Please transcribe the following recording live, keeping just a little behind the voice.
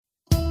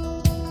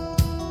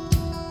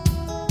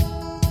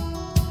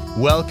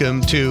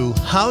Welcome to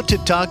How to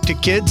Talk to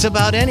Kids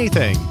About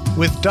Anything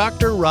with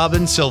Dr.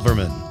 Robin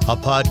Silverman, a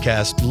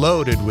podcast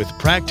loaded with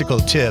practical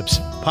tips,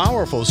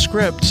 powerful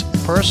scripts,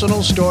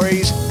 personal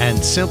stories, and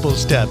simple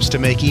steps to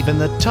make even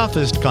the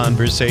toughest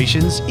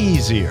conversations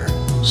easier.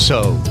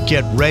 So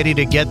get ready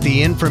to get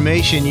the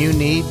information you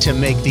need to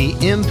make the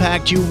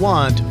impact you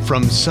want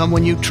from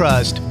someone you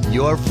trust,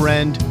 your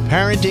friend,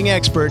 parenting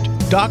expert,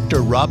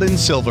 Dr. Robin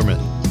Silverman.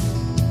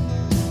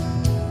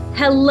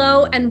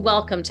 Hello and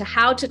welcome to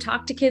How to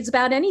Talk to Kids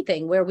About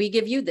Anything, where we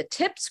give you the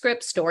tips,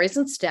 scripts, stories,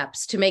 and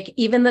steps to make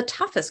even the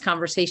toughest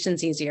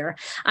conversations easier.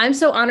 I'm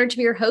so honored to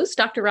be your host,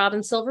 Dr.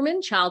 Robin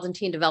Silverman, child and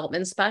teen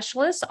development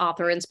specialist,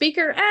 author and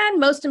speaker, and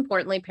most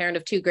importantly, parent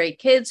of two great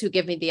kids who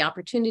give me the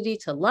opportunity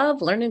to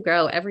love, learn, and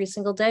grow every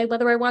single day,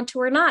 whether I want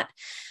to or not.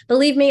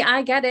 Believe me,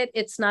 I get it.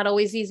 It's not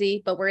always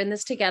easy, but we're in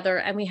this together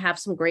and we have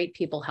some great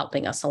people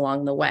helping us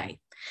along the way.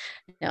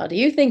 Now, do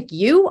you think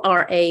you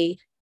are a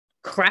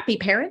crappy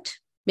parent?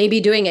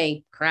 Maybe doing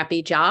a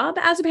crappy job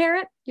as a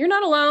parent? You're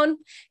not alone.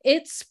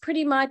 It's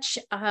pretty much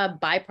a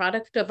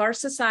byproduct of our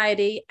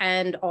society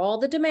and all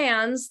the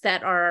demands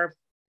that are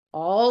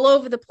all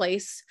over the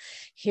place,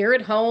 here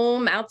at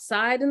home,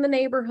 outside in the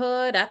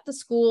neighborhood, at the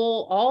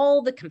school,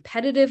 all the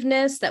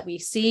competitiveness that we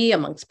see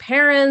amongst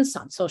parents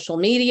on social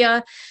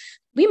media.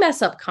 We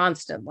mess up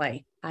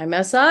constantly. I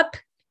mess up.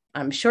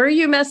 I'm sure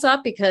you mess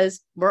up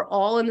because we're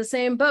all in the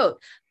same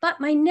boat. But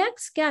my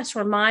next guest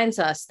reminds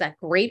us that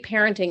great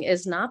parenting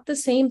is not the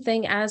same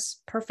thing as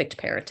perfect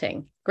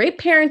parenting. Great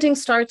parenting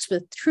starts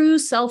with true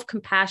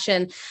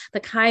self-compassion, the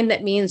kind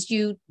that means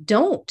you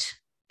don't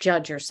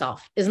judge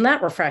yourself. Isn't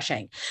that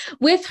refreshing?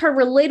 With her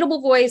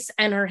relatable voice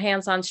and her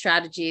hands-on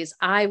strategies,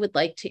 I would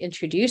like to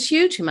introduce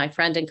you to my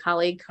friend and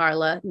colleague,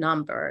 Carla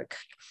Naumburg.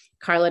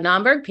 Carla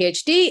Naumburg,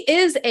 PhD,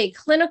 is a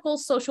clinical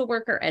social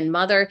worker and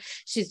mother.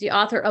 She's the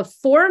author of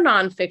 4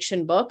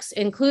 nonfiction books,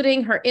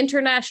 including her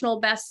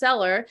international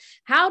bestseller,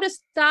 How to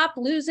Stop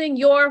Losing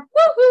Your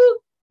Woohoo.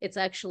 It's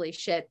actually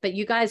shit, but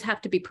you guys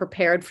have to be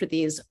prepared for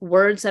these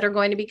words that are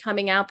going to be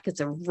coming out because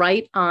they're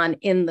right on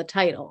in the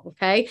title,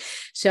 okay?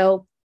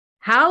 So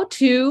how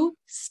to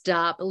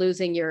stop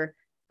losing your,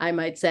 I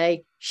might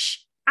say,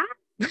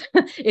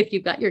 if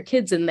you've got your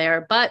kids in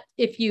there, but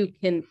if you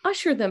can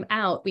usher them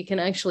out, we can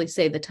actually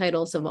say the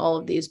titles of all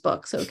of these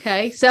books.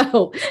 Okay.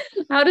 So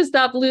how to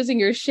stop losing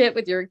your shit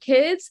with your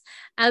kids,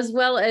 as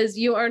well as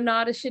you are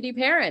not a shitty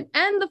parent,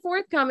 and the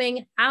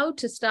forthcoming how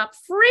to stop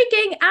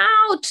freaking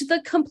out,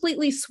 the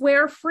completely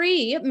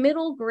swear-free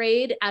middle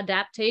grade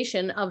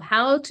adaptation of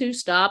how to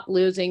stop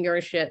losing your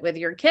shit with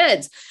your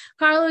kids.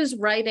 Carla's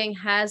writing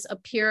has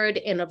appeared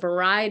in a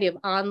variety of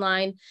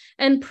online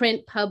and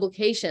print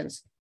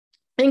publications,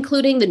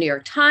 including the New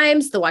York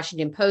Times, the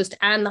Washington Post,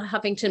 and the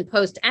Huffington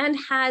Post, and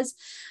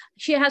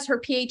she has her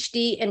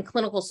PhD in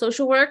clinical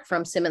social work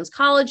from Simmons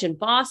College in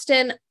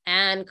Boston.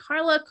 And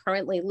Carla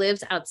currently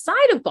lives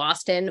outside of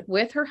Boston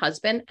with her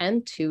husband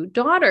and 2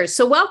 daughters.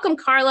 So welcome,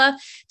 Carla,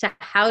 to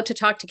How to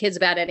Talk to Kids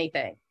About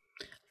Anything.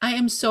 I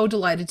am so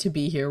delighted to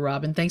be here,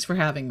 Robin. Thanks for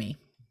having me.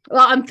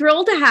 Well, I'm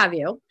thrilled to have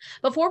you.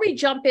 Before we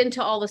jump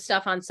into all the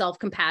stuff on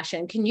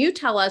self-compassion, can you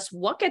tell us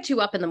what gets you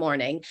up in the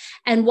morning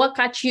and what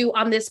got you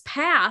on this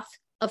path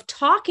of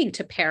talking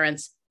to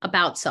parents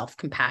about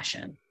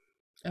self-compassion?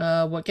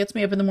 What gets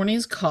me up in the morning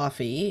is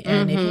coffee.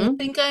 And if you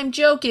think I'm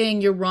joking,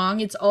 you're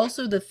wrong. It's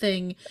also the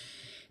thing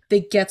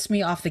that gets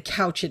me off the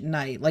couch at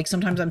night. Like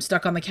sometimes I'm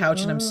stuck on the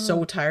couch and I'm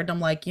so tired. And I'm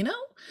like,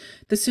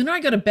 the sooner I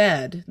go to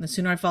bed, the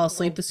sooner I fall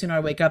asleep, the sooner I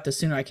wake up, the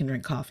sooner I can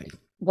drink coffee.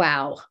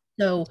 Wow.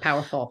 So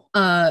powerful.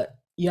 Yeah,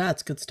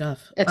 it's good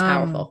stuff. It's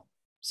powerful.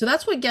 So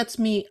that's what gets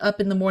me up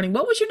in the morning.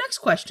 What was your next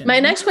question? My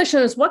next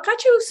question is, what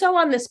got you so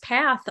on this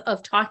path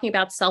of talking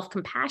about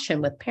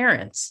self-compassion with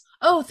parents?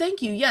 Oh,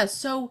 thank you. Yes.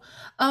 So,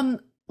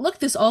 look,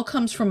 this all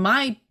comes from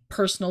my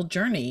personal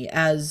journey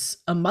as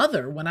a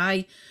mother.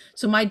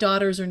 So my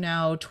daughters are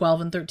now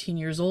 12 and 13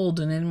 years old.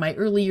 And in my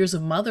early years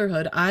of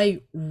motherhood,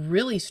 I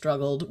really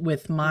struggled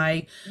with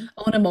my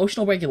own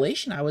emotional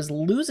regulation. I was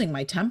losing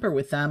my temper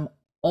with them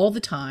all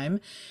the time.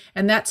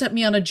 And that set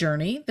me on a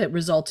journey that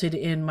resulted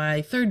in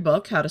my 3rd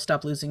book, How to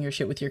Stop Losing Your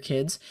Shit with Your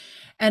Kids.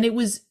 And it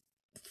was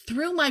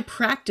through my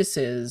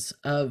practices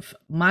of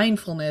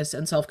mindfulness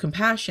and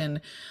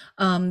self-compassion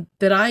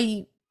that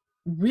I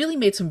really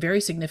made some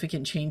very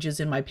significant changes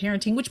in my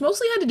parenting, which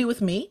mostly had to do with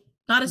me,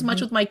 not as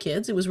much with my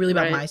kids. It was really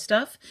about my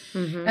stuff.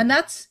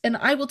 And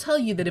I will tell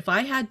you that if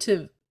I had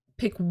to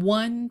pick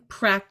one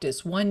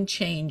practice, one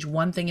change,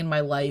 one thing in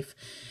my life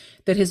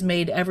that has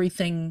made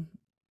everything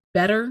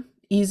better,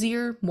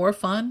 easier, more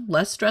fun,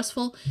 less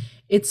stressful,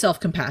 it's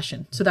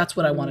self-compassion. So that's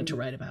what I wanted to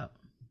write about.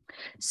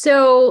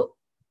 So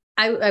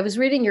I was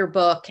reading your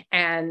book,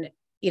 and,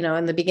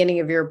 in the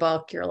beginning of your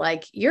book, you're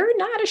like, you're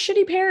not a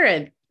shitty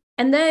parent.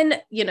 And then,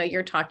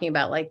 you're talking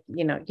about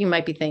you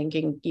might be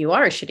thinking you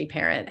are a shitty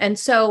parent. And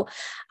so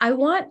I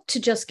want to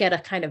just get a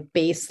kind of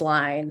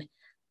baseline.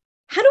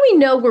 How do we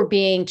know we're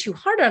being too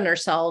hard on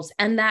ourselves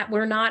and that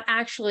we're not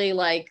actually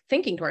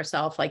thinking to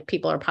ourselves, like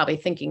people are probably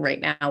thinking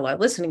right now while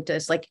listening to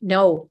this,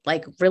 no,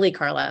 really,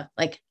 Carla,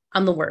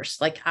 I'm the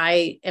worst. Like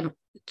I am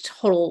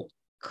total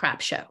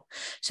crap show.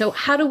 So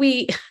how do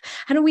we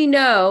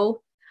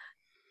know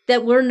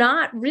that we're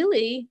not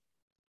really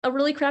a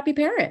really crappy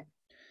parent?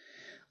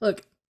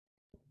 Look,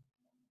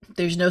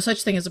 there's no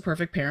such thing as a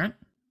perfect parent.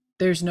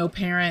 There's no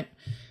parent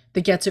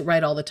that gets it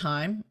right all the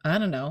time. I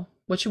don't know.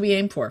 What should we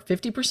aim for?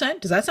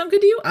 50%? Does that sound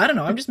good to you? I don't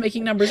know. I'm just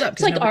making numbers up.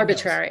 It's like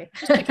arbitrary.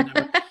 Just pick a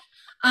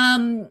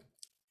number.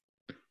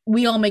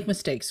 We all make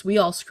mistakes. We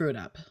all screw it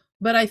up.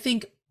 But I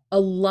think a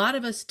lot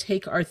of us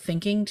take our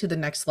thinking to the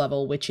next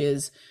level, which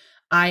is,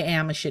 I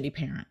am a shitty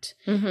parent.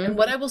 Mm-hmm. And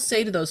what I will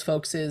say to those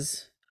folks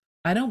is,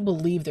 I don't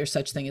believe there's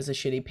such thing as a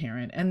shitty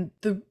parent. And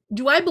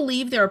do I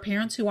believe there are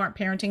parents who aren't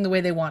parenting the way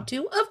they want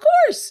to? Of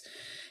course.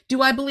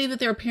 Do I believe that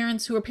there are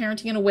parents who are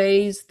parenting in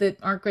ways that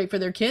aren't great for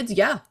their kids?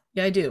 Yeah,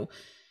 I do.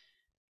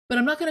 But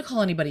I'm not going to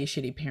call anybody a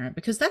shitty parent,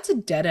 because that's a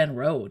dead end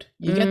road.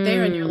 You get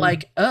there and you're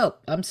like, oh,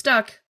 I'm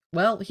stuck.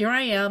 Well, here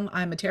I am.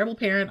 I'm a terrible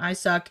parent. I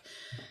suck.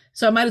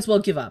 So I might as well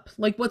give up.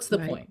 Like, what's the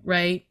point,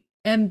 right?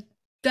 And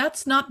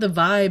that's not the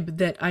vibe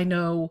that I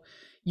know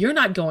you're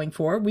not going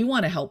for. We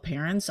want to help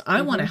parents.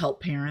 I want to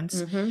help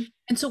parents. And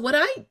so what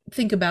I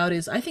think about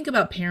is, I think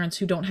about parents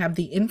who don't have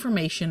the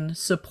information,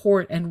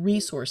 support, and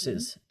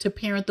resources to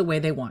parent the way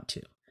they want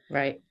to.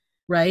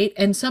 Right.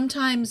 And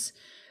sometimes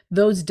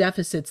those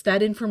deficits,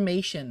 that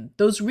information,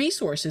 those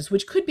resources,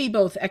 which could be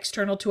both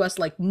external to us,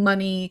 like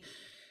money,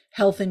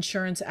 health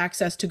insurance,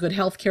 access to good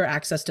healthcare,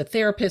 access to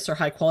therapists, or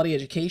high quality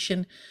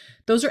education.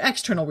 Those are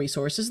external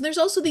resources. And there's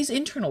also these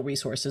internal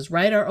resources,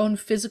 right? Our own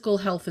physical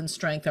health and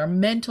strength, our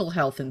mental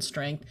health and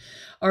strength,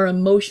 our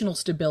emotional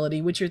stability,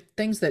 which are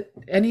things that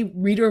any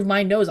reader of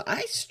mine knows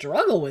I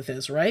struggle with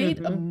this, right?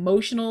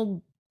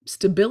 Emotional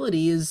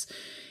stability is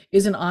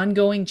an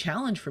ongoing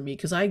challenge for me,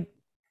 because I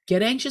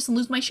get anxious and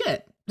lose my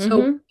shit.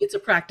 So it's a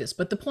practice.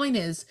 But the point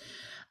is,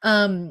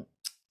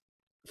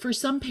 for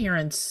some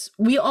parents,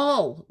 we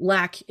all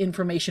lack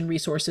information,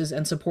 resources,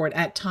 and support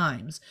at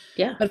times.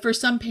 Yeah. But for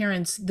some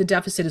parents, the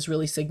deficit is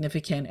really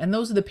significant. And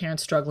those are the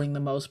parents struggling the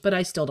most. But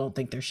I still don't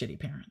think they're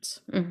shitty parents.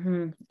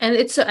 And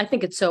I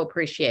think it's so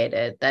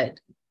appreciated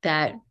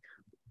that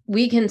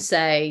we can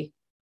say,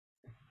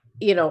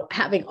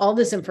 having all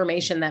this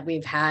information that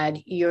we've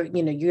had, you're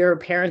a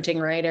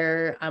parenting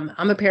writer. I'm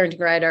a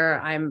parenting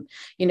writer.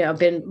 I've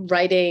been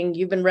writing,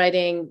 you've been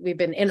writing, we've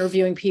been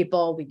interviewing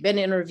people, we've been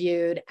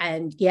interviewed,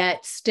 and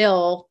yet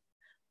still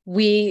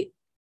we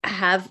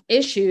have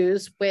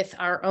issues with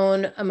our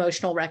own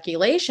emotional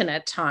regulation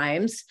at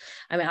times.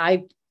 I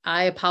mean,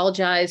 I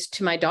apologized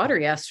to my daughter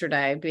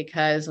yesterday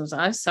because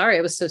I'm sorry,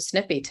 I was so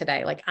snippy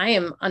today. Like, I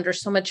am under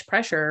so much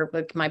pressure.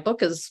 Like, my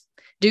book is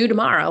due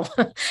tomorrow.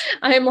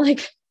 I'm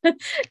like,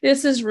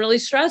 this is really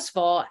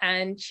stressful.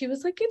 And she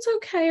was like, it's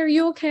okay. Are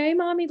you okay,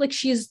 mommy? Like,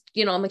 she's,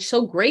 I'm like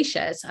so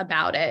gracious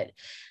about it.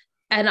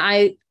 And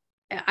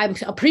I'm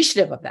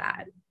appreciative of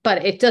that,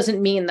 but it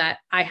doesn't mean that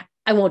I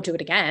won't do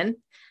it again.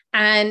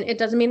 And it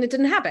doesn't mean it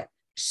didn't happen.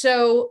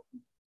 So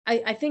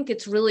I think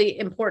it's really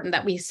important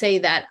that we say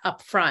that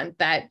up front,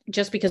 that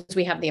just because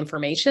we have the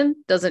information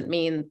doesn't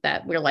mean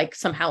that we're like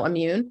somehow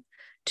immune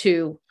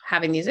to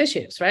having these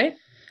issues, right?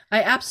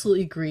 I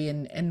absolutely agree.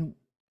 And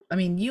I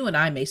mean, you and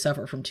I may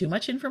suffer from too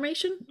much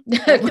information.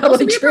 That can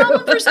also be a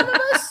problem for some of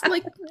us,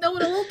 like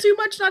knowing a little too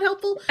much, not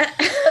helpful.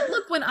 But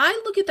look, when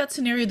I look at that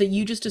scenario that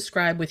you just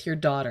described with your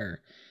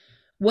daughter,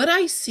 what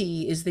I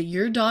see is that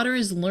your daughter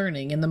is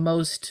learning in the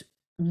most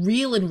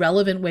real and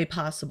relevant way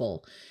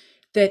possible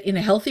that in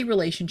a healthy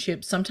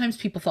relationship, sometimes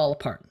people fall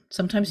apart.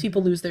 Sometimes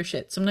people lose their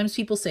shit. Sometimes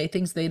people say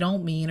things they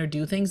don't mean or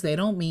do things they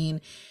don't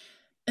mean.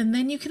 And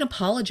then you can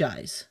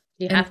apologize.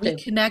 You have to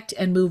reconnect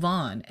and move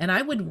on. And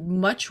I would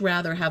much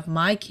rather have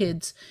my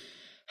kids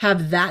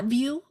have that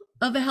view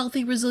of a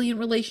healthy, resilient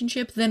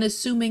relationship than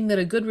assuming that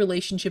a good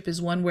relationship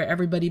is one where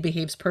everybody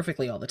behaves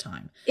perfectly all the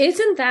time.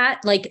 Isn't that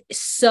like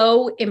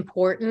so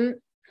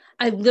important?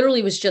 I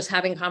literally was just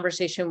having a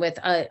conversation with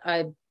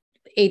a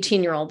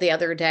 18-year-old the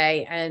other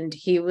day, and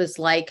he was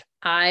like,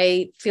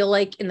 I feel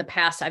like in the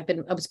past I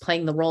was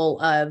playing the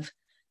role of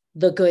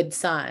the good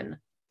son,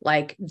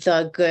 like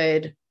the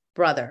good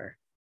brother,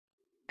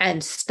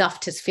 and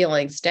stuffed his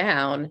feelings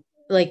down.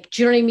 Like,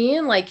 do you know what I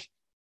mean? Like,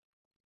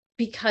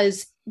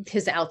 because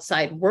his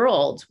outside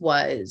world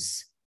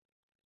was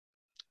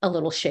a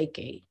little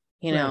shaky,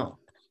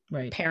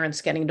 right.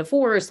 Parents getting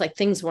divorced, like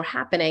things were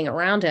happening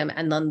around him.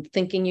 And then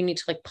thinking you need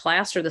to like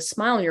plaster the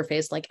smile on your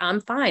face. Like,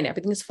 I'm fine.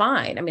 Everything's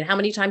fine. I mean, how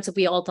many times have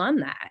we all done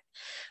that?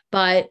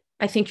 But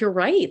I think you're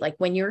right. Like,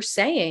 when you're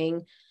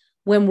saying,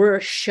 when we're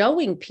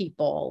showing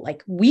people,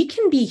 like, we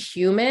can be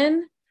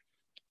human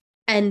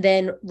and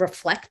then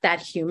reflect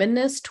that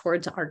humanness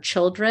towards our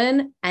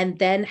children, and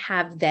then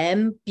have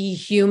them be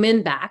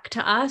human back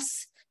to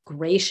us,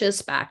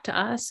 gracious back to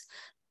us.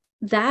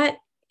 That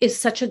is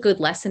such a good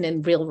lesson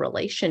in real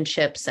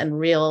relationships and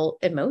real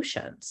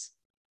emotions.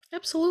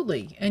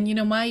 Absolutely. And,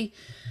 my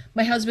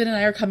husband and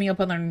I are coming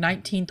up on our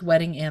 19th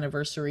wedding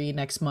anniversary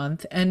next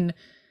month. And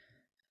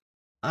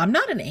I'm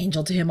not an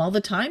angel to him all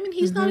the time. And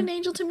he's not an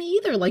angel to me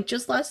either. Like,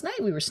 just last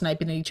night we were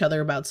sniping at each other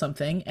about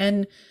something.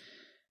 And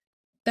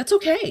that's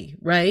okay,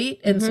 right?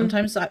 And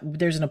sometimes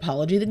there's an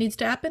apology that needs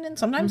to happen, and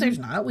sometimes there's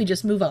not. We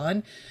just move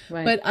on.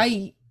 Right. But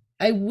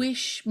I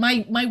wish,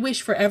 my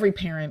wish for every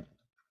parent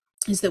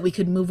is that we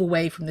could move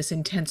away from this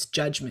intense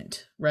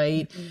judgment,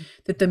 right?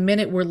 That the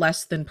minute we're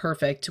less than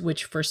perfect,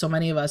 which for so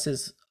many of us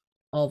is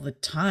all the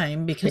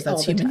time because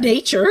that's human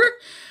nature,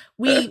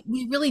 we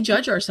really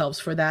judge ourselves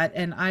for that.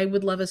 And I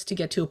would love us to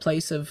get to a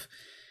place of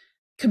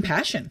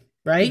compassion,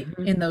 right?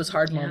 In those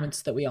hard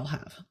moments that we all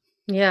have.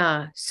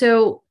 Yeah.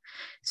 So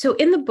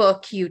in the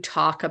book, you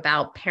talk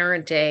about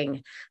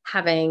parenting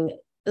having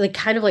like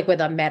kind of like with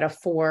a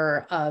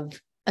metaphor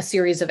of a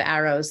series of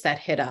arrows that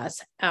hit us.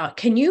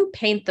 Can you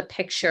paint the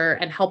picture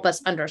and help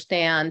us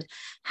understand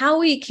how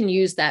we can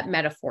use that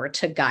metaphor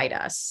to guide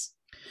us?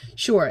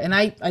 Sure. And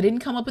I didn't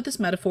come up with this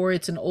metaphor.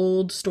 It's an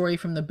old story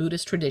from the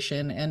Buddhist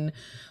tradition. And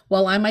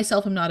while I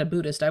myself am not a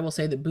Buddhist, I will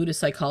say that Buddhist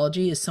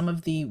psychology is some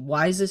of the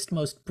wisest,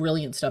 most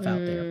brilliant stuff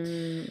out there.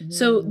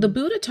 So the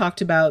Buddha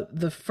talked about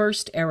the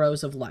first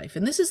arrows of life.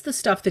 And this is the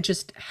stuff that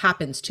just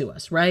happens to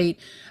us, right?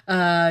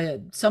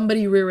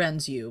 Somebody rear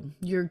ends you.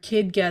 Your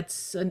kid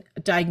gets a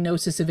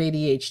diagnosis of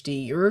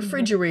ADHD. Your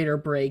refrigerator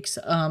breaks.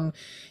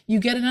 You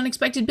get an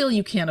unexpected bill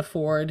you can't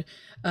afford.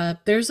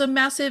 There's a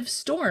massive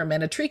storm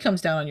and a tree comes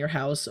down on your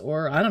house,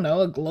 or I don't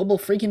know, a global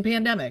freaking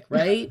pandemic,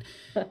 right?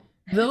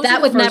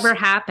 That would never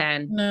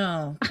happen.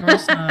 No, of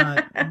course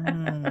not.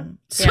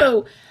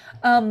 So,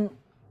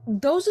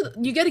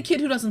 you get a kid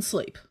who doesn't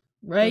sleep,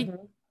 right?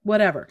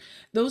 Whatever.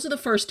 Those are the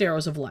first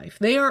arrows of life.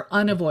 They are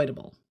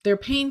unavoidable. They're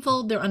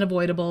painful. They're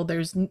unavoidable.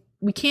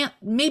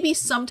 Maybe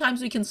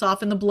sometimes we can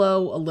soften the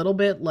blow a little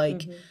bit,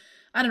 like,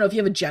 I don't know, if you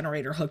have a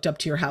generator hooked up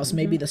to your house,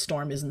 maybe the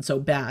storm isn't so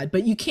bad,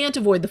 but you can't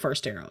avoid the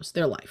first arrows.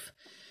 They're life.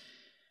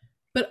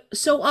 But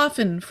so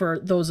often for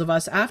those of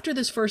us, after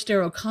this first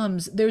arrow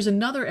comes, there's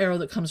another arrow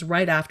that comes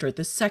right after it,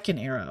 the second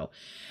arrow.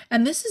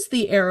 And this is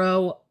the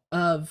arrow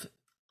of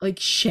like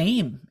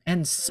shame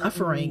and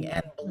suffering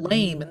and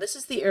blame. And this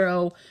is the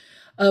arrow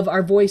of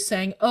our voice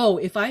saying, oh,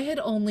 if I had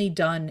only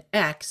done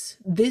X,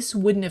 this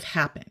wouldn't have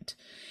happened.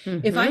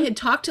 If I had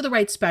talked to the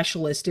right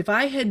specialist, if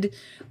I had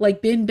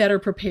like been better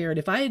prepared,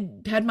 if I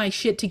had my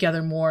shit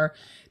together more,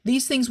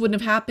 these things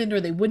wouldn't have happened, or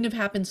they wouldn't have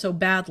happened so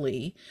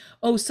badly.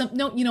 Oh,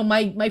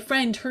 my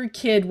friend, her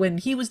kid, when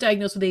he was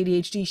diagnosed with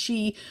ADHD,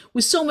 she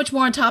was so much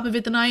more on top of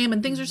it than I am,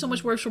 and things are so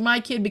much worse for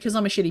my kid because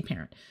I'm a shitty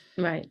parent.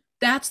 Right.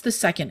 That's the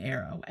second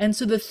arrow. And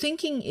so the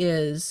thinking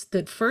is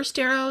that first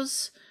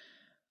arrows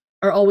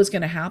are always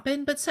going to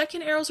happen, but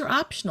second arrows are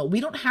optional. We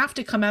don't have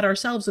to come at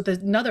ourselves with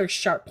another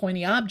sharp,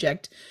 pointy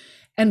object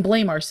and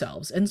blame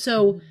ourselves. And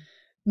so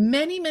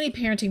many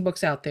parenting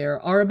books out there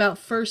are about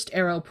first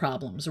arrow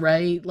problems,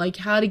 right? Like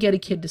how to get a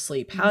kid to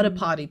sleep, how to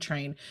potty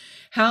train,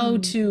 how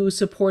to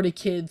support a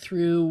kid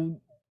through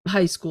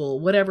high school,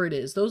 whatever it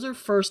is. Those are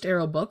first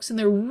arrow books, and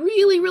they're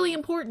really, really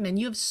important. And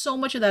you have so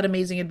much of that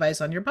amazing advice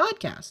on your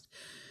podcast.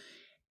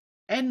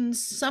 And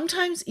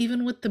sometimes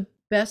even with the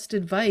best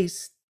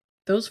advice,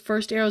 those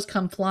first arrows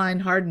come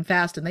flying hard and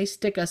fast, and they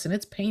stick us, and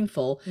it's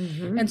painful.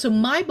 And so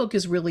my book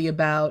is really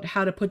about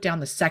how to put down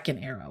the second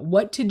arrow,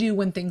 what to do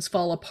when things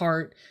fall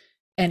apart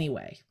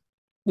anyway,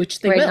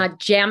 which they will. Not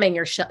jamming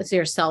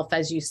yourself,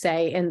 as you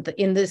say,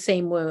 in the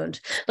same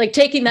wound, like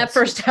taking that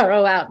first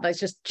arrow out, like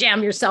just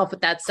jam yourself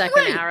with that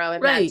second arrow.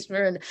 And that's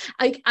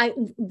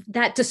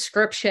that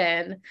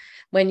description,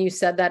 when you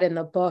said that in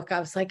the book, I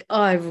was like,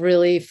 oh, I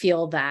really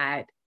feel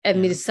that. I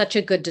mean, it's such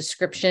a good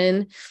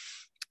description.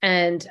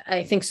 And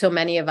I think so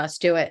many of us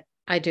do it.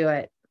 I do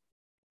it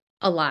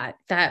a lot.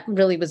 That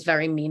really was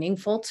very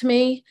meaningful to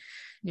me.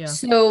 Yeah.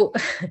 So,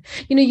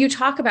 you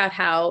talk about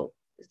how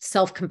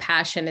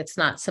self-compassion, it's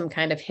not some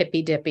kind of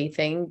hippy dippy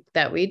thing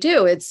that we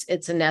do. It's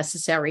a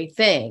necessary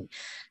thing.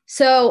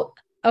 So,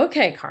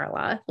 okay,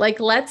 Carla, like,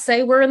 let's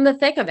say we're in the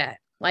thick of it.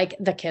 Like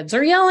the kids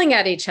are yelling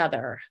at each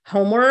other.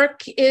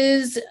 Homework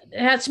has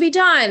to be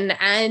done.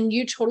 And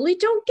you totally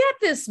don't get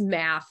this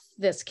math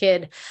this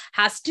kid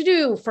has to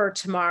do for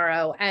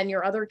tomorrow. And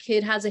your other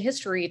kid has a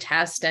history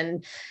test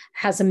and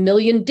has a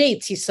million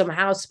dates he's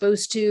somehow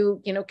supposed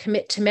to,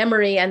 commit to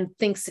memory, and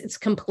thinks it's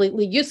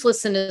completely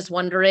useless and is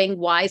wondering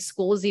why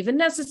school is even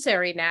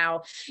necessary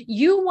now.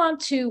 You want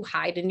to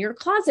hide in your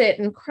closet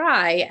and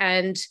cry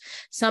and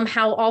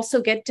somehow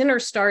also get dinner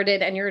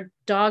started, and your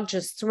dog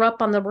just threw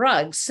up on the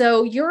rug.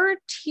 So you're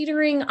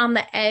teetering on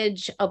the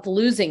edge of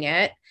losing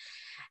it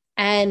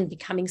and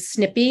becoming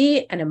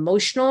snippy and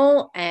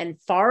emotional and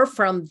far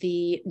from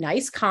the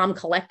nice, calm,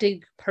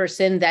 collected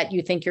person that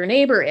you think your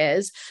neighbor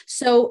is.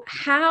 So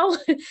how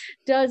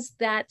does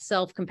that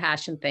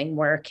self-compassion thing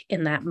work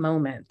in that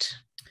moment?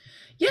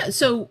 Yeah.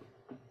 So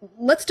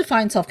let's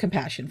define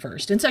self-compassion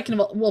first. And second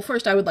of all, well,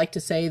 first I would like to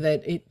say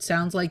that it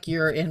sounds like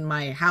you're in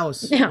my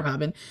house,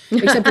 Robin,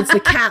 except it's the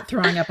cat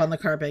throwing up on the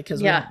carpet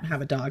because we don't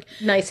have a dog.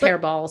 Nice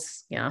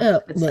hairballs. Yeah.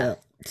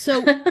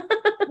 So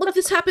look,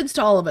 this happens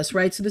to all of us,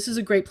 right? So this is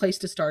a great place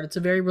to start. It's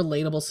a very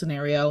relatable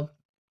scenario.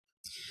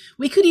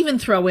 We could even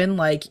throw in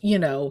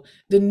the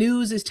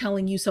news is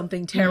telling you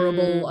something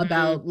terrible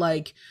about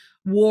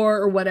war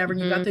or whatever,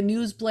 and you got the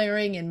news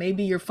blaring, and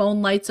maybe your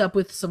phone lights up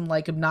with some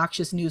like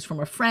obnoxious news from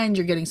a friend,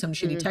 you're getting some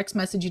shitty text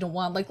message you don't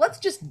want, like, let's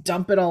just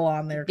dump it all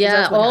on there.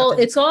 Yeah,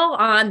 it's all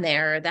on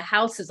there. The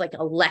house is like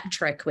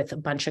electric with a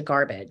bunch of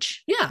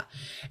garbage. Yeah.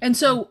 And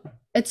so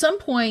at some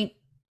point,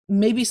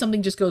 maybe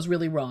something just goes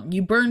really wrong.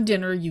 You burn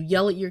dinner, you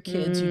yell at your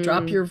kids, you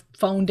drop your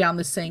phone down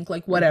the sink,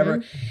 like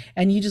whatever,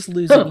 and you just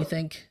lose it. And you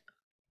think,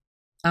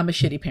 I'm a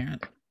shitty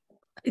parent.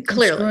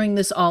 Clearly. I'm screwing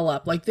this all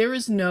up. Like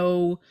there's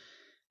no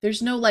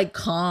like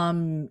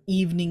calm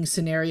evening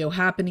scenario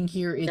happening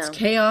here. It's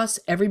chaos.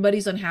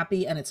 Everybody's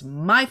unhappy and it's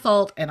my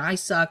fault and I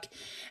suck.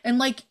 And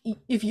like,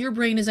 if your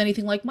brain is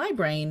anything like my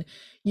brain,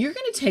 you're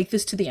going to take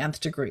this to the nth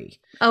degree.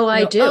 Oh,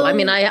 I do. I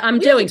mean, I'm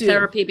doing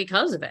therapy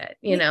because of it.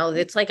 You know,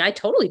 it's like, I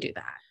totally do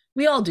that.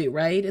 We all do,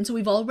 right? And so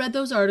we've all read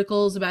those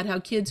articles about how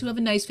kids who have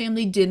a nice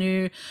family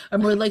dinner are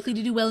more likely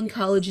to do well in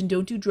college and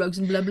don't do drugs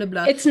and blah, blah,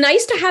 blah. It's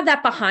nice to have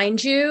that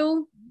behind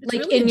you. It's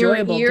like really in your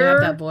enjoyable ear to have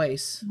that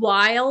voice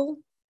while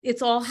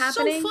it's all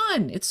happening. So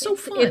fun. It's so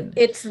fun.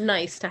 It's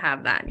nice to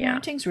have that. Yeah.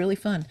 Parenting's really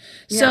fun.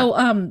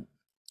 Yeah.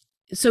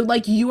 So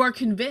like you are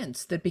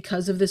convinced that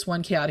because of this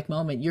one chaotic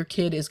moment, your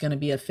kid is going to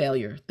be a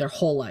failure their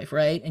whole life,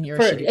 right? And you're a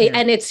shitty parent.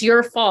 And it's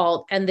your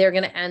fault. And they're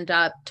going to end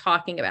up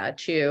talking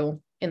about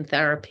you in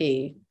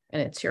therapy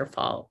and it's your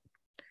fault.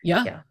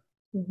 Yeah. Yeah.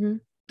 Mm-hmm.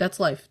 That's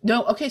life.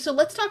 No. Okay. So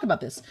let's talk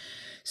about this.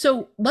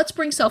 So let's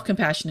bring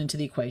self-compassion into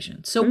the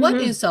equation. So what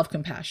is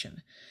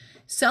self-compassion?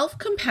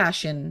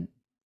 Self-compassion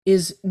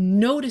is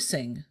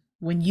noticing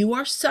when you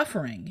are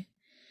suffering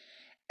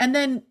and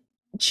then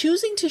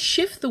choosing to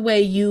shift the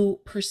way you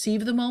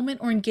perceive the moment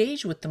or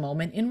engage with the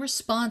moment in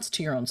response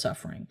to your own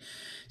suffering.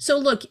 So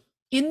look,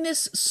 in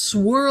this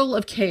swirl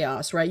of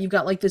chaos, right? You've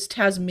got like this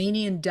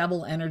Tasmanian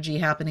devil energy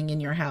happening in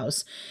your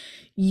house.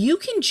 You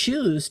can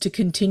choose to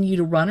continue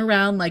to run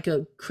around like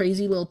a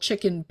crazy little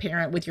chicken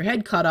parent with your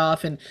head cut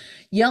off and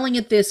yelling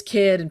at this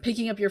kid and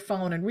picking up your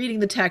phone and reading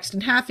the text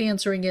and half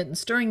answering it and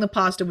stirring the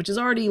pasta, which is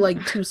already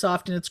like too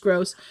soft and it's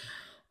gross.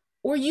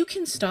 Or you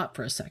can stop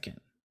for a second,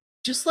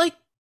 just like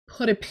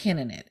put a pin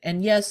in it.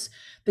 And yes,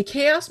 the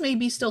chaos may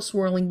be still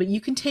swirling, but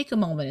you can take a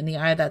moment in the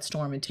eye of that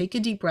storm and take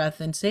a deep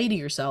breath and say to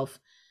yourself,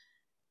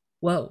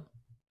 whoa,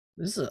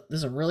 this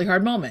is a really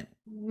hard moment.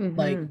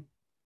 Like,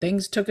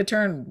 things took a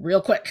turn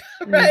real quick,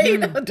 right?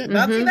 Did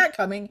not see that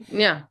coming.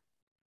 Yeah.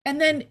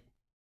 And then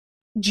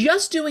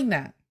just doing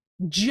that,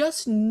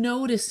 just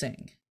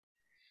noticing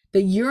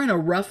that you're in a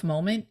rough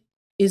moment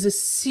is a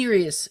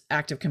serious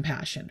act of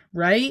compassion,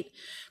 right?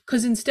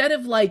 Because instead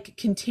of like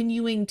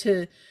continuing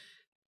to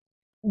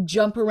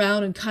jump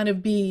around and kind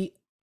of be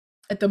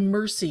at the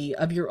mercy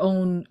of your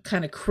own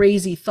kind of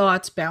crazy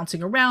thoughts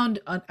bouncing around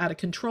out of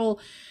control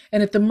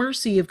and at the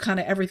mercy of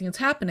kind of everything that's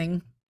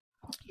happening,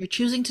 you're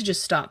choosing to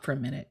just stop for a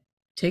minute,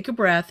 take a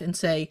breath and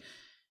say,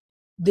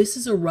 this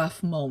is a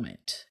rough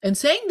moment. And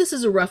saying this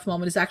is a rough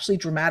moment is actually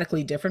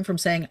dramatically different from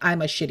saying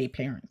I'm a shitty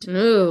parent.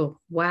 Ooh,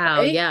 wow.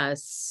 Right?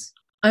 Yes.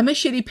 I'm a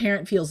shitty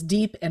parent feels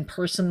deep and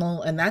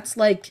personal. And that's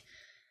like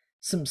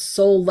some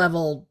soul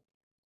level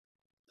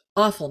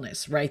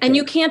awfulness, right? And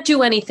you can't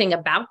do anything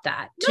about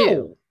that too.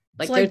 No.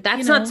 Like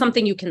that's not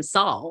something you can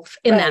solve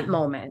in that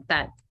moment,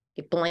 that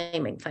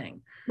blaming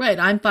thing. Right.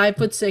 I'm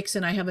 5'6"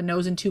 and I have a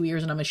nose and 2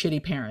 ears and I'm a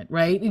shitty parent,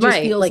 right? It just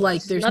feels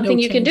like there's nothing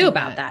no you can do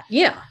about that.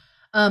 Yeah.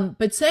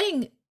 But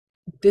saying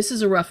this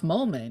is a rough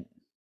moment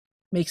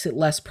makes it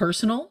less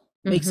personal,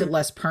 makes it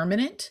less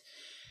permanent.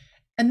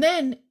 And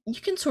then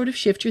you can sort of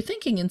shift your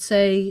thinking and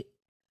say,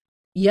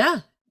 yeah,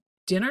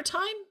 dinner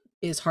time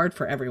is hard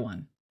for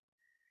everyone.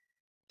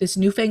 This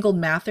newfangled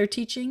math they're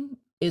teaching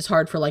is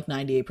hard for like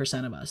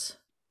 98% of us.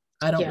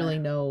 I don't really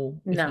know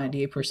if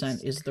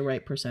 98% is the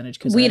right percentage.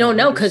 We don't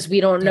know because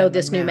we don't know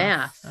this new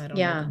math. I don't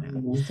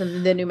know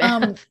the new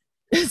math.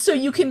 So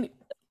you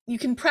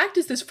can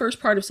practice this first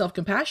part of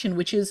self-compassion,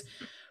 which is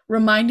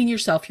reminding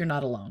yourself you're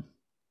not alone.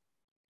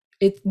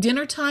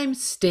 Dinner time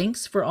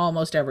stinks for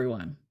almost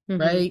everyone,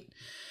 right?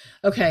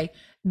 Okay.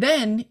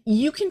 Then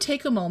you can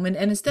take a moment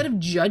and instead of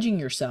judging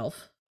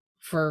yourself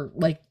for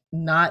like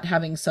not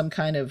having some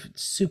kind of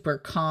super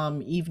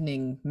calm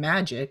evening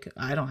magic,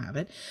 I don't have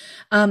it.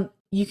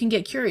 You can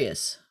get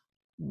curious.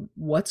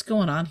 What's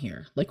going on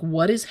here? Like,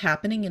 what is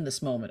happening in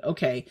this moment?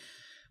 Okay.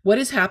 What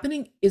is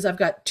happening is I've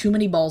got too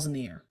many balls in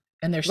the air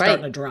and they're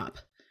starting to drop.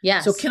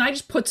 Yes. So can I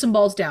just put some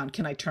balls down?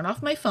 Can I turn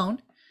off my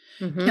phone?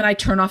 Can I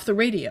turn off the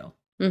radio?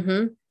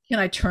 Can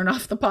I turn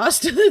off the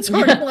pasta that's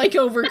already like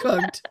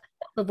overcooked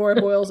before it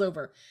boils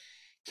over?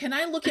 Can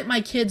I look at my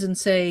kids and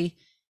say,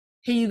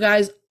 hey, you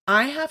guys,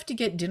 I have to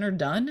get dinner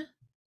done.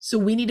 So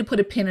we need to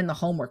put a pin in the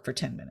homework for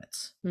 10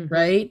 minutes,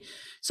 right?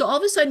 So all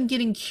of a sudden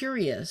getting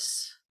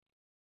curious,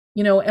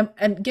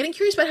 and getting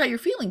curious about how you're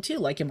feeling too.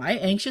 Like, am I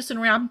anxious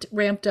and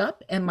ramped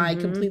up? Am I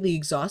completely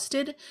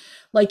exhausted?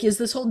 Like, is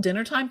this whole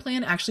dinner time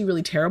plan actually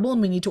really terrible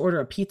and we need to order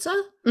a pizza?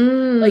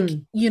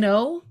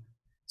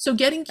 So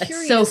getting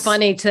curious. It's so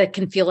funny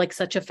can feel like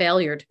such a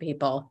failure to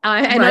people.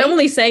 I'm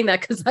only saying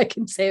that because I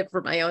can say it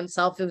for my own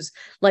self. Whose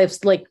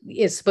life's like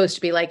is supposed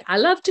to be like, I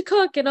love to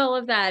cook and all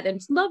of that. And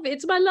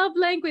it's my love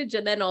language.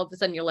 And then all of a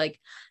sudden you're like,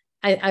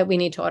 we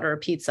need to order a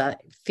pizza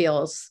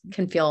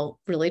can feel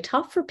really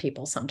tough for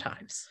people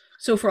sometimes.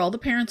 So for all the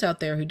parents out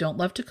there who don't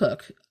love to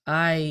cook,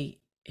 I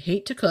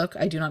hate to cook.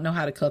 I do not know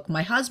how to cook.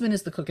 My husband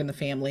is the cook in the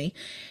family.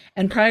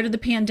 And prior to the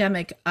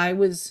pandemic, we'll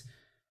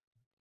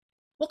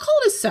call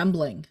it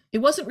assembling. It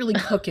wasn't really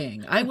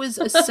cooking. I was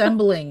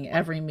assembling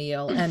every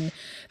meal. And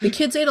the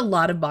kids ate a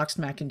lot of boxed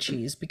mac and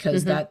cheese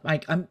because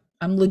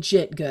I'm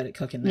legit good at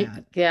cooking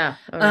that. Yeah.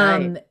 All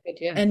right.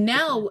 And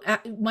now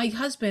my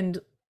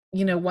husband,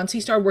 once he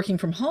started working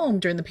from home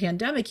during the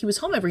pandemic, he was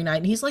home every night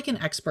and he's like an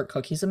expert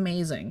cook. He's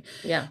amazing.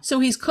 Yeah.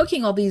 So he's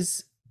cooking all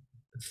these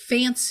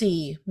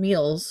fancy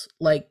meals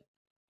like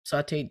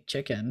sauteed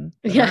chicken.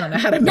 I don't know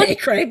how to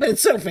make, right? But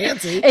it's so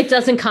fancy. It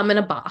doesn't come in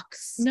a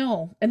box.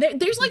 No. And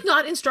there's like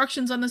not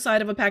instructions on the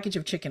side of a package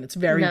of chicken. It's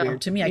very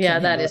weird to me.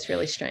 That is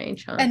really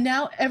strange. Huh? And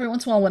now every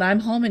once in a while when I'm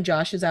home and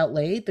Josh is out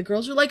late, the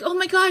girls are like, oh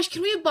my gosh,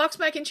 can we have boxed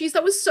mac and cheese?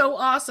 That was so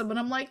awesome. And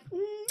I'm like,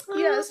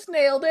 yes,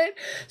 nailed it.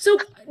 So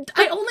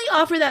I only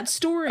offer that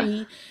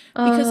story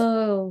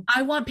because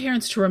I want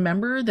parents to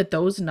remember that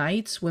those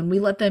nights when we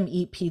let them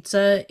eat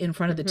pizza in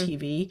front of the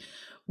TV,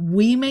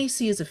 we may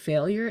see as a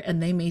failure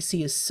and they may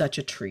see as such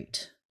a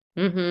treat.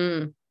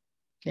 Yeah.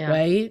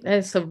 Right?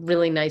 That's a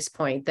really nice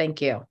point.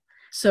 Thank you.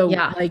 So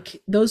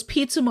like those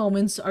pizza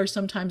moments are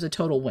sometimes a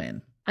total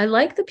win. I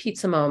like the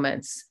pizza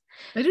moments.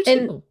 I do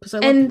too, because I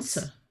love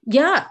pizza.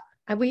 Yeah.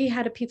 We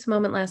had a pizza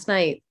moment last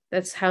night.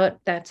 That's how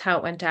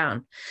it went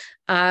down.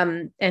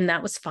 And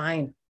that was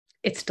fine.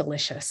 It's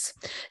delicious.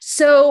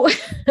 So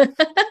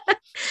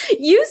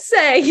you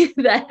say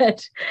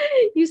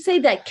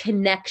that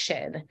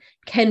connection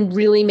can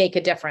really make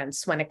a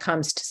difference when it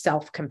comes to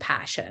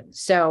self-compassion.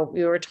 So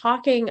we were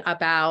talking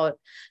about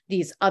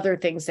these other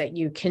things that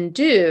you can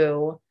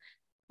do,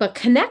 but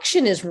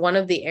connection is one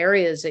of the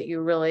areas that you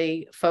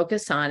really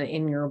focus on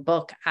in your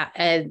book,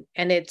 and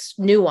it's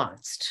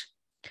nuanced.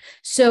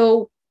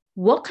 So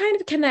what kind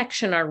of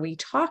connection are we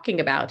talking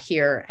about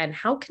here, and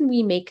how can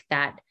we make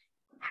that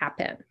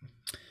happen?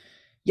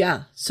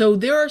 Yeah. So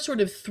there are sort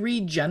of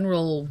 3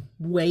 general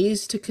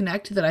ways to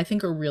connect that I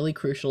think are really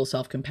crucial to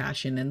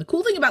self-compassion. And the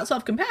cool thing about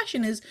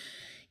self-compassion is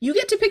you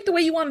get to pick the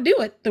way you want to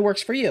do it that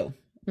works for you.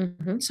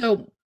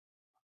 So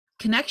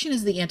connection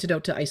is the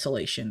antidote to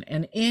isolation.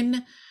 And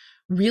in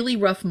really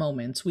rough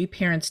moments, we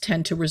parents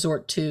tend to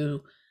resort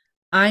to,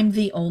 I'm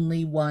the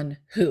only one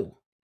who.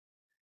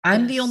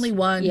 I'm the only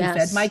one who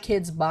fed my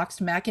kids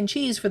boxed mac and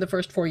cheese for the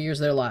first 4 years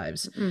of their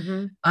lives.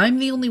 I'm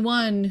the only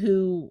one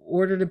who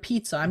ordered a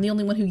pizza. I'm the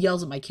only one who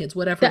yells at my kids,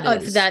 whatever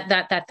it is.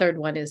 That third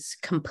one is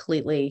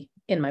completely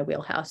in my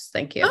wheelhouse.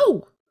 Thank you.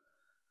 Oh,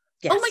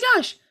 yes. Oh my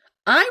gosh.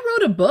 I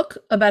wrote a book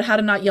about how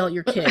to not yell at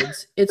your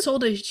kids. It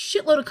sold a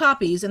shitload of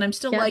copies, and I'm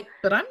still like,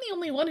 but I'm the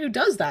only one who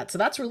does that. So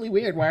that's really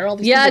weird. Why are all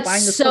these people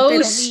buying this book they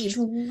don't need? It's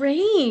so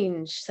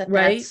strange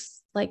that's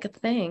like a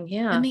thing.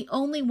 Yeah. And the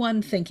only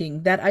one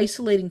thinking, that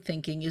isolating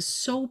thinking, is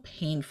so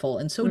painful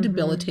and so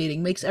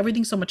debilitating, makes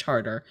everything so much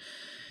harder.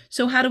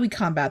 So how do we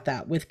combat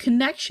that? With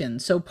connection.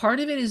 So part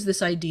of it is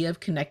this idea of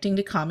connecting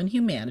to common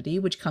humanity,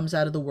 which comes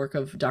out of the work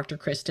of Dr.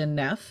 Kristen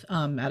Neff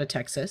out of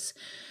Texas.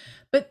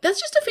 But that's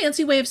just a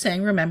fancy way of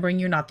saying remembering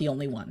you're not the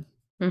only one.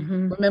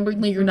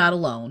 Remembering that you're not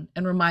alone,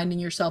 and reminding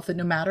yourself that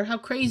no matter how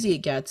crazy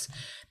it gets,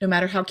 no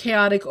matter how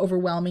chaotic,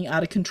 overwhelming,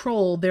 out of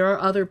control, there are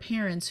other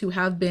parents who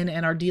have been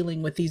and are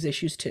dealing with these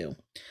issues too.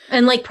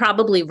 And like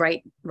probably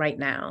right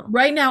now.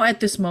 Right now at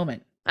this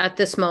moment.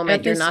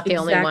 You're not the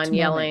only one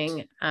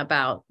yelling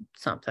about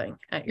something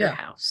at your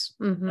house.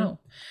 No.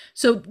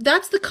 So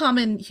that's the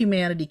common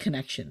humanity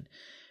connection.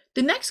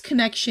 The next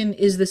connection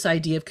is this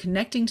idea of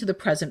connecting to the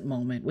present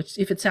moment, which,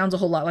 if it sounds a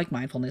whole lot like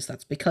mindfulness,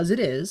 that's because it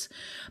is.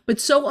 But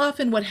so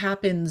often what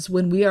happens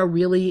when we are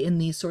really in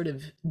these sort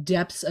of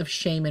depths of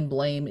shame and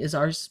blame is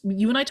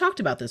you and I talked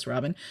about this,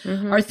 Robin,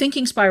 our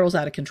thinking spirals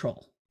out of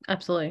control.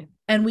 Absolutely.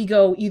 And we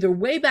go either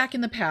way back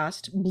in the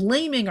past,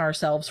 blaming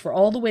ourselves for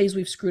all the ways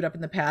we've screwed up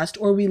in the past,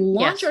 or we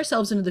launch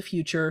ourselves into the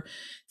future,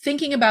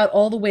 thinking about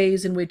all the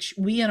ways in which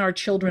we and our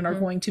children are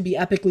going to be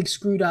epically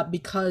screwed up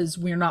because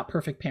we're not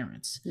perfect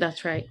parents.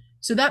 That's right.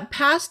 So that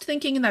past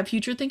thinking and that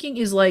future thinking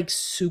is like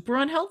super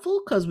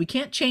unhelpful because we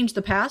can't change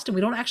the past and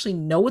we don't actually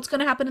know what's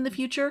going to happen in the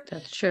future.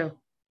 That's true.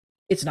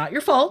 It's not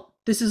your fault.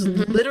 This is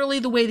literally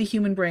the way the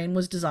human brain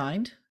was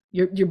designed.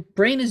 Your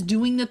brain is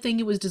doing the thing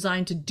it was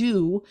designed to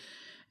do.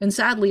 And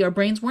sadly, our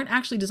brains weren't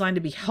actually designed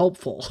to be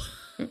helpful.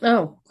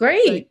 Oh,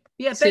 great. Like,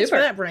 yeah, thanks for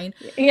that, brain.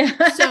 Yeah.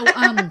 So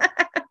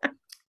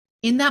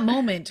in that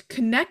moment,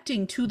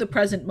 connecting to the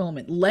present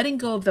moment, letting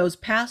go of those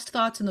past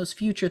thoughts and those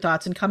future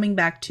thoughts and coming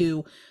back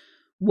to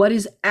what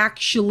is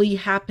actually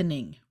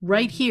happening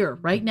right here,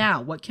 right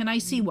now. What can I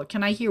see? What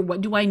can I hear?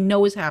 What do I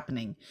know is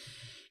happening?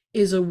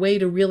 Is a way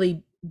to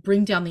really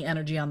bring down the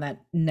energy on that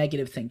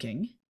negative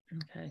thinking.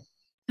 Okay.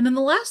 And then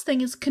the last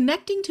thing is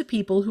connecting to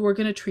people who are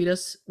going to treat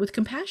us with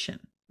compassion.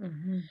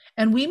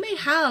 And we may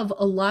have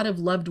a lot of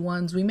loved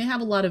ones, we may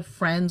have a lot of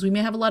friends, we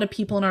may have a lot of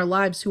people in our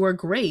lives who are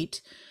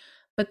great,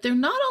 but they're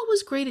not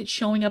always great at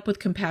showing up with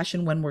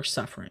compassion when we're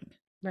suffering.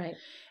 Right.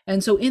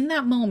 And so in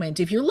that moment,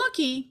 if you're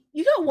lucky,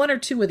 you got one or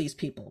two of these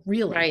people,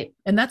 really. Right.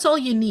 And that's all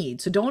you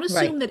need. So don't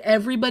assume that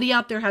everybody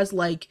out there has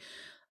like,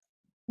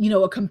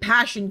 a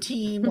compassion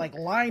team like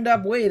lined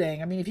up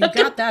waiting. I mean, if you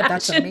got that,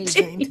 that's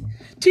amazing.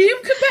 Team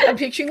compassion. I'm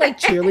picturing like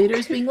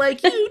cheerleaders being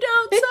like, you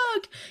don't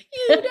suck.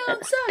 You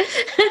don't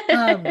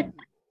suck.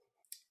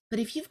 But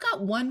if you've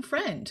got one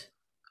friend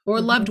or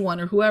a loved one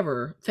or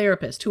whoever,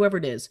 therapist, whoever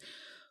it is,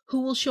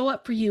 who will show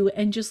up for you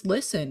and just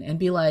listen and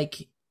be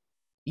like,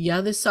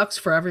 yeah, this sucks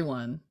for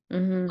everyone.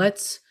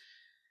 Let's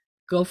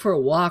go for a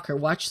walk or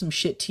watch some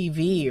shit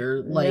TV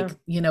or like,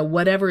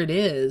 whatever it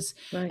is.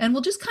 Right. And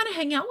we'll just kind of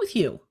hang out with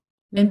you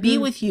and be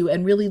with you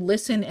and really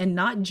listen and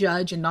not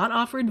judge and not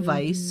offer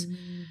advice.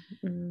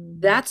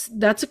 That's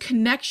a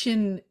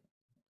connection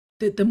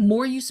that the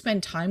more you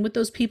spend time with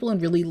those people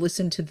and really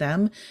listen to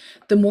them,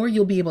 the more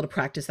you'll be able to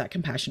practice that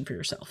compassion for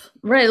yourself.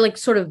 Right. Like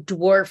sort of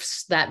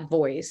dwarfs that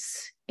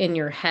voice in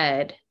your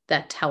head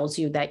that tells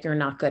you that you're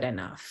not good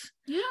enough.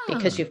 Yeah.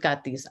 Because you've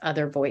got these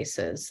other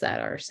voices that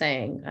are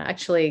saying,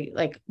 actually,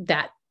 like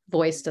that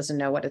voice doesn't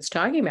know what it's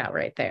talking about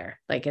right there.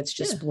 Like it's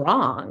just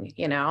wrong,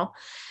 Yeah.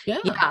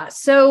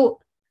 So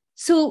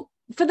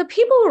for the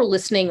people who are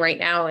listening right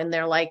now and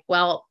they're like,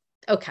 well,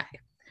 okay,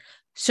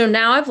 so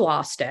now I've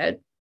lost it.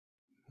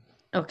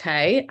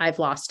 Okay. I've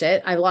lost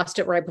it. I lost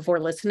it right before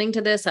listening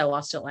to this. I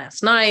lost it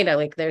last night.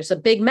 There's a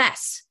big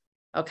mess.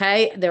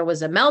 Okay. There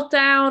was a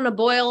meltdown, a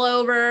boil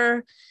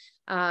over,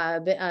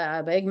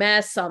 a big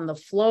mess on the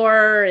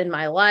floor in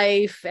my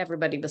life.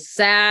 Everybody was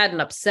sad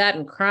and upset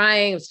and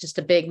crying. It was just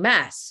a big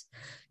mess.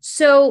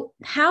 So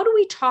how do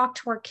we talk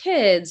to our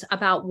kids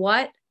about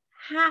what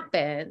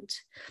happened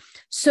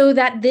so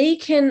that they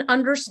can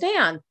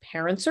understand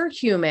parents are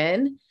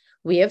human?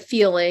 We have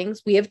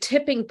feelings, we have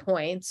tipping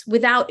points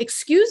without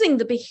excusing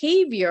the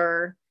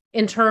behavior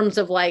in terms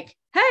of like,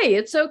 hey,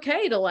 it's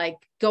okay to like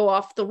go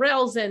off the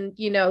rails and,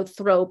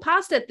 throw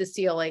pasta at the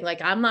ceiling.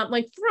 Like, I'm not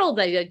like thrilled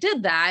that I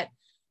did that.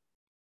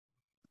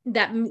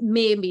 That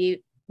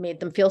maybe made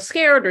them feel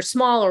scared or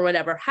small or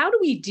whatever. How do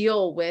we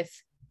deal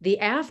with the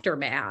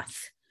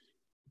aftermath,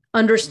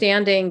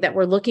 understanding that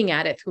we're looking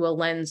at it through a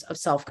lens of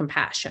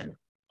self-compassion?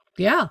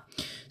 Yeah.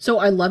 So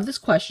I love this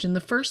question.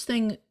 The first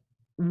thing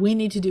we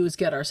need to do is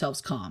get ourselves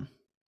calm.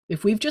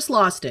 If we've just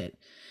lost it,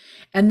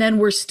 and then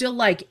we're still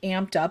like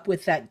amped up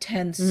with that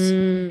tense,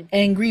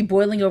 angry,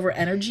 boiling over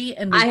energy.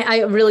 And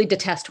I really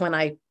detest when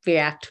I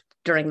react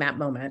during that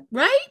moment.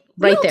 Right?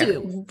 Right there.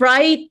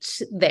 Right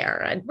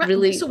there. I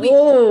really,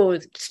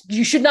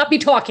 you should not be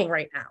talking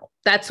right now.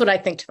 That's what I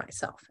think to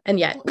myself. And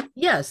yet.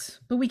 Yes,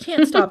 but we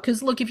can't stop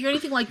because look, if you're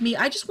anything like me,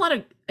 I just want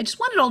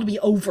it all to be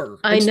over.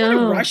 I just want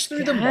to rush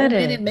through the moment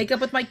and make up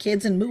with my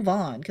kids and move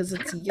on because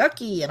it's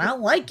yucky and I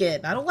don't like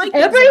it. I don't like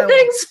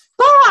everything's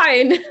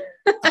fine.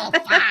 All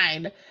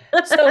fine.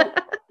 So,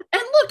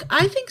 and look,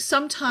 I think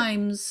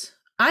sometimes,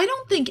 I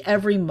don't think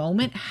every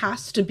moment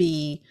has to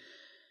be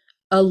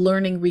a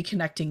learning,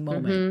 reconnecting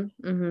moment.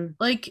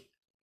 Like,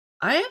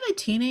 I have a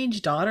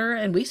teenage daughter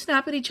and we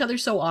snap at each other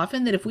so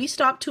often that if we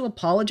stopped to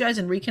apologize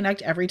and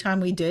reconnect every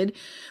time we did,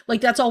 like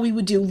that's all we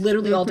would do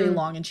literally all day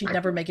long and she'd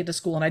never make it to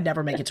school and I'd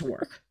never make it to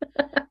work.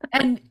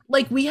 And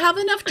like, we have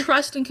enough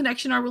trust and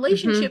connection in our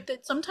relationship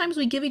that sometimes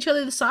we give each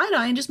other the side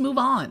eye and just move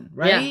on.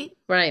 Right?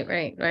 Yeah.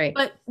 Right.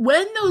 But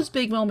when those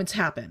big moments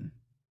happen,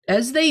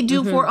 as they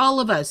do for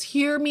all of us,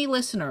 hear me,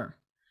 listener,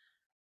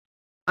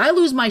 I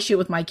lose my shit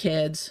with my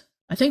kids.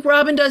 I think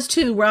Robin does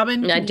too.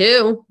 Robin, I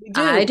do.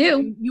 I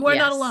do. You are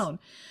not alone.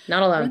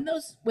 Not alone.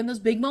 When those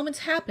big moments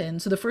happen,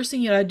 so the first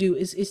thing you gotta do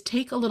is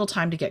take a little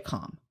time to get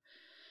calm.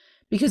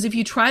 Because if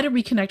you try to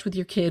reconnect with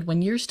your kid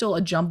when you're still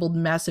a jumbled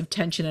mess of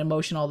tension and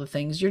emotion, all the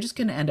things, you're just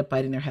gonna end up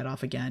biting their head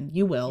off again.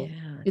 You will.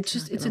 Yeah, it's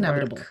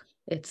inevitable.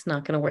 It's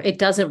not gonna work. It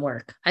doesn't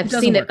work. I've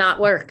seen it not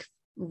work.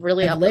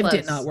 Really, I've lived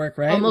it not work,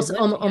 right?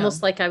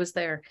 Almost like I was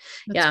there.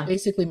 That's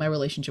basically my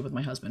relationship with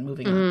my husband.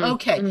 Moving on.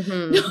 Okay.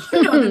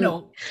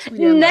 No.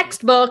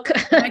 Next book.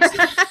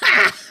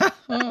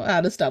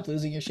 How to stop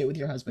losing your shit with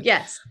your husband.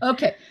 Yes.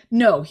 Okay.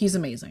 No, he's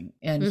amazing.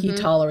 And he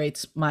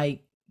tolerates my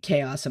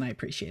chaos and I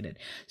appreciate it.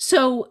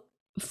 So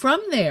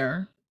from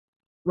there,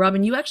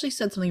 Robin, you actually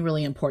said something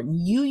really important.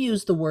 You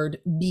used the word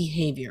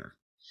behavior.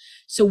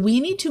 So we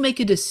need to make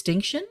a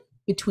distinction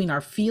between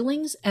our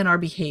feelings and our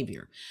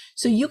behavior.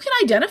 So you can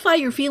identify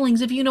your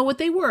feelings if you know what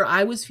they were.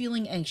 I was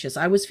feeling anxious.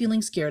 I was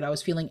feeling scared. I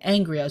was feeling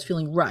angry. I was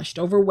feeling rushed,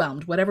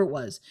 overwhelmed, whatever it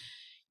was.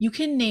 You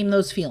can name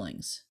those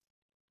feelings.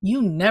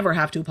 You never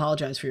have to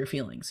apologize for your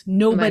feelings.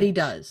 Nobody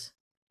does.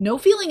 No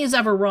feeling is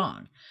ever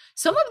wrong.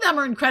 Some of them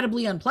are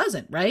incredibly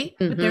unpleasant, right?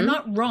 But they're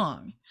not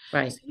wrong.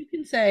 Right. So you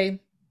can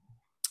say,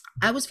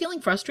 I was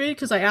feeling frustrated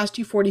because I asked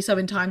you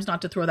 47 times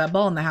not to throw that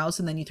ball in the house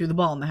and then you threw the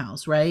ball in the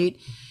house, right?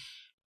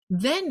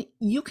 Then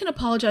you can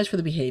apologize for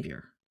the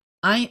behavior.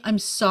 I'm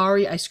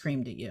sorry I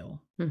screamed at you,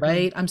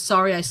 right? I'm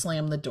sorry I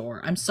slammed the door.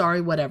 I'm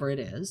sorry, whatever it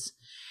is.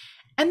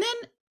 And then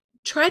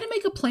try to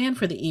make a plan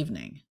for the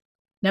evening.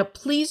 Now,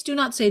 please do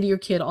not say to your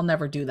kid, I'll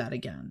never do that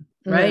again,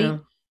 right?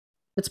 No.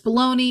 It's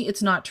baloney.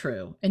 It's not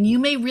true. And you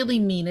may really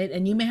mean it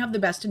and you may have the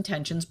best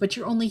intentions, but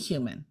you're only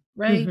human.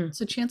 right?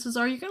 So chances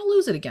are you're going to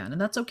lose it again, and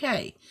that's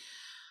okay.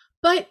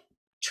 But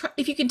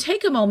if you can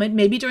take a moment,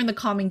 maybe during the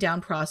calming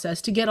down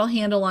process, to get a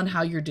handle on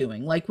how you're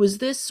doing. Like, was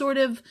this sort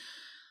of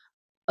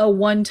a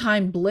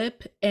one-time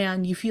blip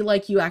and you feel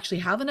like you actually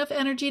have enough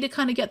energy to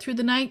kind of get through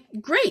the night?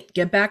 Great,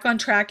 get back on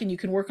track and you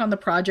can work on the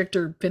project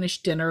or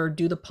finish dinner or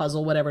do the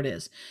puzzle, whatever it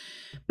is.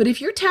 But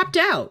if you're tapped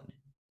out,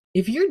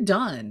 if you're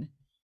done,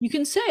 you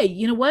can say,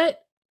 you know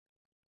what?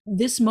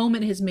 This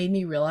moment has made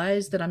me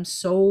realize that I'm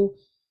so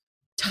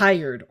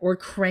tired or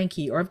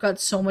cranky, or I've got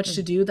so much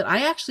to do that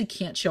I actually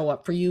can't show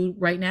up for you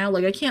right now.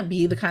 Like, I can't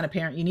be the kind of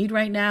parent you need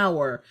right now.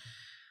 Or,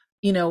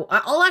 you know,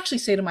 I'll actually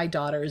say to my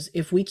daughters,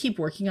 if we keep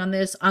working on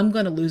this, I'm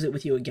going to lose it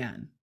with you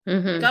again.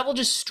 Like, I will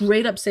just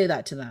straight up say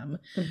that to them.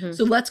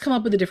 So let's come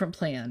up with a different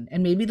plan.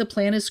 And maybe the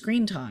plan is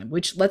screen time,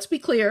 which, let's be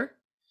clear,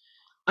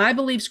 I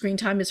believe screen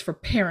time is for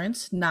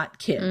parents, not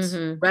kids,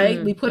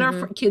 right? We put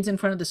our kids in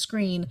front of the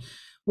screen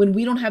when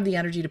we don't have the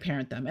energy to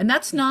parent them. And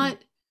that's not,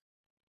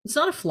 it's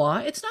not a flaw.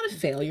 It's not a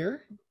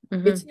failure.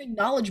 It's an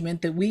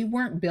acknowledgement that we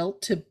weren't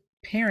built to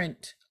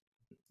parent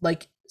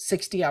like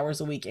 60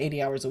 hours a week,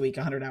 80 hours a week,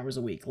 100 hours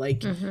a week.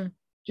 Like,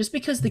 just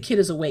because the kid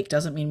is awake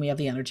doesn't mean we have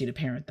the energy to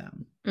parent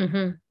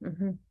them.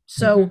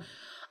 So,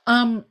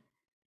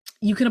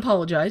 you can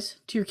apologize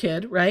to your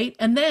kid, right?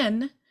 And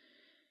then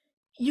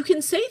you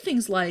can say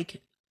things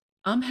like,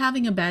 I'm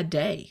having a bad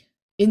day,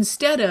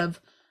 instead of,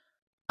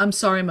 I'm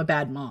sorry, I'm a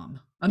bad mom.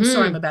 I'm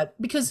sorry, I'm a bad,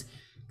 because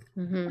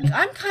like,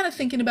 I'm kind of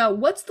thinking about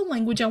what's the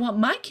language I want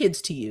my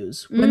kids to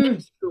use when they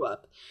screw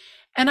up.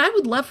 And I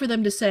would love for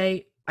them to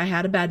say, I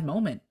had a bad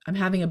moment. I'm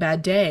having a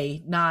bad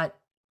day, not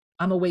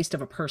I'm a waste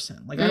of a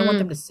person. Like, I don't want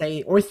them to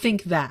say or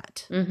think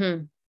that.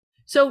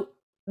 So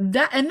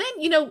that, and then,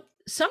 you know,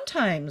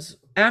 sometimes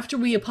after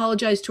we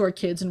apologize to our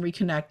kids and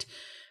reconnect,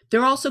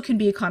 there also can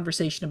be a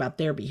conversation about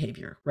their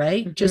behavior,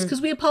 right? Just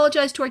because we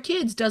apologize to our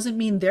kids doesn't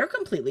mean they're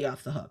completely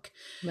off the hook.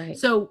 Right.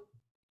 So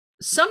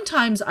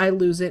sometimes I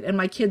lose it and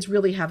my kids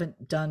really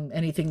haven't done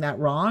anything that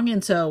wrong.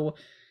 And so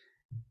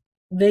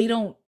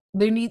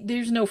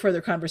there's no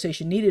further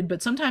conversation needed.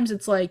 But sometimes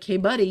it's like, hey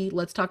buddy,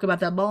 let's talk about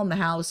that ball in the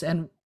house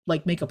and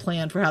like make a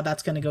plan for how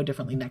that's going to go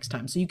differently next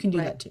time. So you can do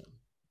that too.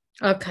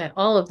 Okay.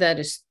 All of that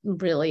is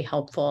really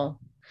helpful.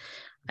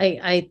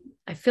 I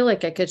feel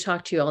like I could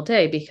talk to you all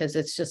day, because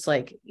it's just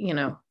like, you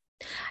know,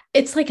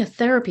 it's like a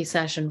therapy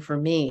session for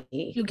me.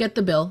 You'll get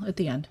the bill at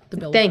the end. The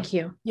bill. Thank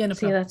you. Yeah, no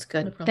See, problem. that's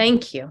good. No,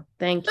 thank you.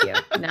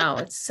 No,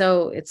 it's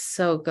so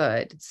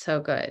good. It's so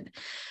good.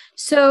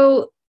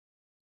 So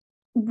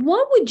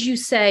what would you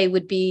say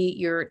would be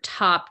your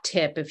top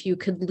tip if you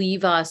could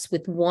leave us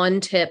with one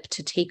tip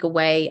to take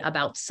away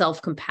about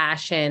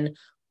self-compassion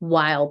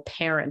while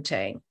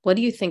parenting? What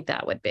do you think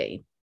that would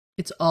be?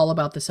 It's all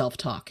about the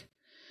self-talk.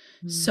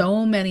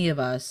 So many of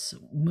us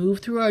move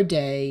through our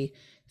day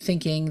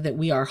thinking that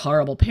we are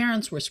horrible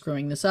parents, we're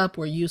screwing this up,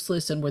 we're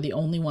useless, and we're the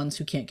only ones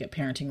who can't get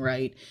parenting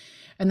right.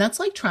 And that's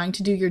like trying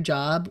to do your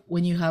job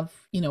when you have,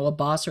 you know, a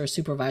boss or a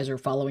supervisor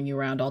following you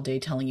around all day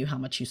telling you how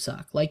much you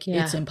suck. Like,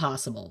 it's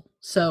impossible.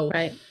 So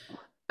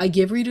I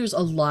give readers a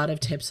lot of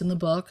tips in the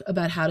book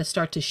about how to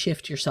start to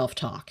shift your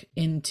self-talk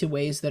into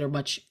ways that are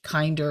much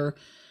kinder,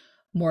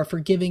 more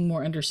forgiving,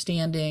 more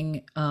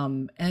understanding.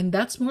 And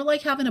that's more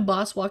like having a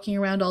boss walking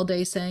around all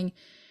day saying,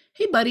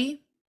 hey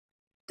buddy,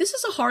 this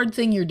is a hard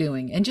thing you're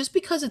doing. And just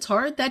because it's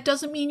hard, that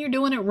doesn't mean you're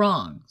doing it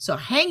wrong. So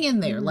hang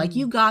in there, like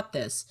you got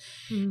this.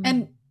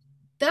 And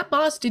that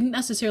boss didn't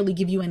necessarily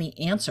give you any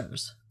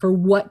answers for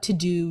what to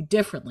do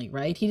differently,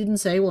 right? He didn't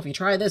say, well, if you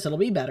try this, it'll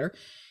be better.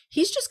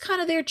 He's just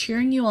kind of there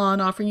cheering you on,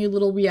 offering you a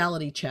little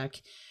reality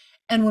check.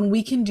 And when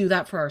we can do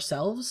that for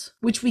ourselves,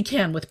 which we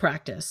can with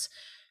practice,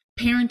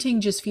 parenting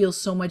just feels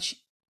so much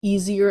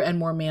easier and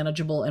more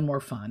manageable and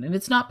more fun. And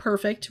it's not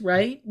perfect,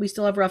 right? We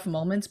still have rough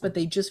moments, but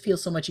they just feel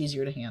so much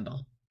easier to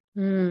handle.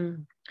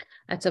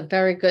 That's a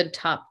very good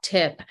top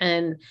tip.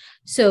 And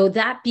so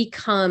that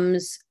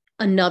becomes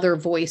another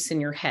voice in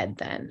your head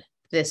then,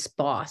 this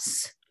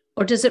boss,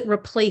 or does it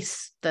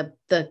replace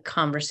the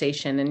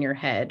conversation in your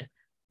head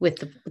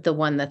with the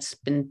one that's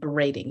been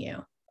berating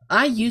you?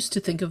 I used to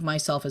think of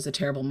myself as a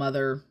terrible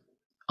mother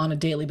on a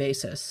daily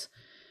basis.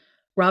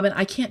 Robin,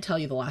 I can't tell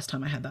you the last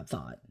time I had that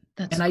thought.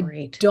 That's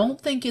great. I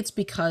don't think it's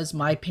because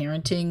my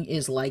parenting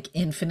is like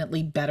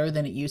infinitely better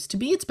than it used to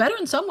be. It's better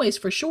in some ways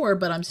for sure,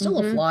 but I'm still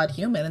a flawed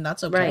human, and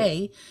that's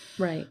okay.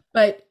 Right.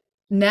 But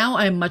now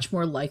I'm much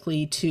more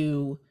likely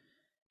to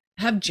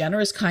have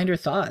generous, kinder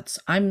thoughts.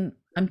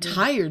 I'm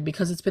tired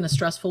because it's been a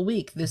stressful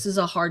week. This is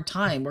a hard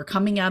time. We're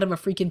coming out of a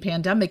freaking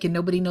pandemic and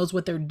nobody knows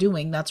what they're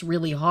doing. That's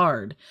really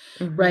hard,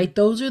 right?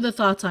 Those are the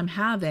thoughts I'm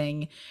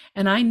having.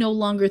 And I no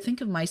longer think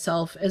of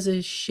myself as a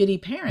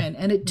shitty parent.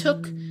 And it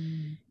took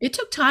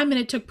time and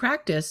it took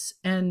practice.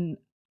 And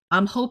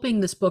I'm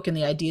hoping this book and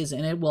the ideas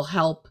in it will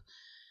help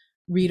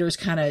readers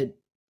kind of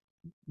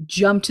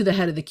jump to the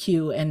head of the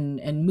queue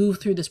and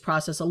move through this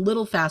process a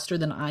little faster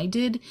than I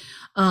did.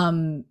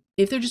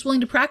 if they're just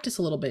willing to practice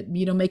a little bit,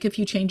 make a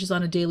few changes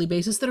on a daily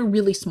basis that are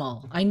really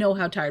small. I know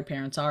how tired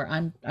parents are.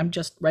 I'm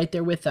just right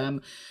there with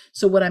them.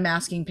 So what I'm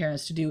asking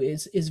parents to do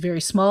is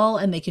very small,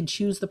 and they can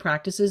choose the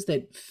practices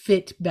that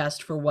fit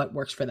best for what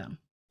works for them.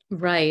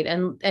 Right.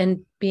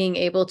 And being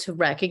able to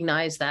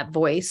recognize that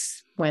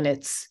voice when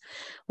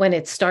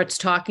it starts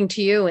talking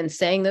to you and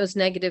saying those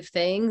negative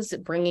things,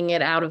 bringing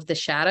it out of the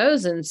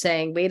shadows and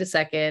saying, wait a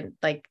second,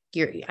 like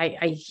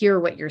I hear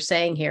what you're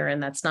saying here,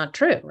 and that's not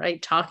true, right?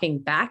 Talking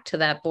back to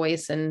that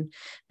voice and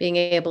being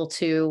able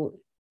to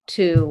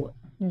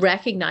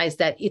recognize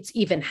that it's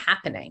even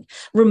happening,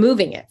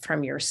 removing it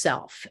from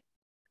yourself,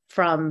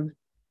 from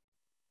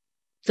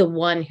the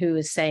one who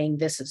is saying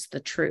this is the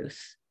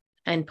truth,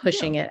 and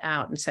pushing it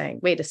out and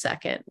saying, wait a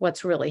second,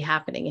 what's really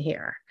happening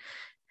here?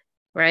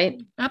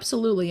 Right?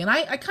 Absolutely. And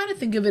I kind of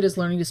think of it as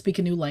learning to speak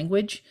a new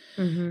language.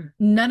 Mm-hmm.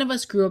 None of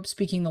us grew up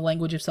speaking the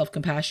language of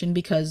self-compassion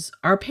because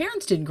our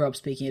parents didn't grow up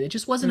speaking it. It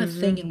just wasn't a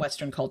thing in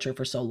Western culture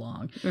for so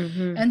long.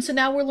 Mm-hmm. And so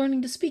now we're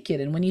learning to speak it.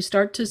 And when you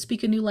start to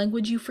speak a new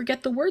language, you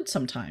forget the words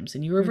sometimes,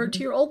 and you revert to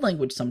your old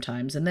language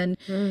sometimes. And then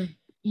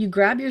you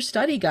grab your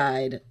study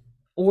guide,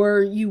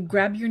 or you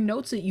grab your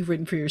notes that you've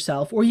written for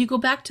yourself, or you go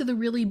back to the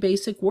really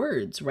basic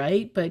words,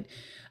 right? But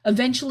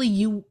eventually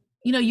you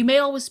may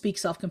always speak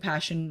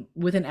self-compassion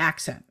with an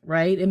accent,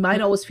 right? It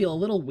might always feel a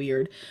little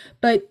weird,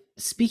 but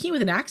speaking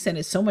with an accent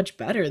is so much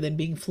better than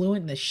being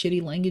fluent in the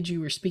shitty language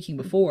you were speaking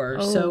before.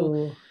 Oh.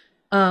 So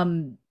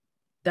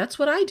that's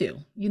what I do.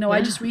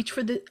 I just reach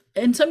for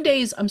and some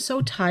days I'm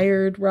so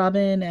tired,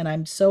 Robin, and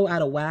I'm so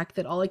out of whack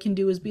that all I can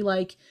do is be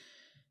like,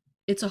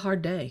 it's a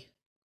hard day.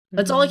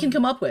 That's all I can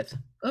come up with.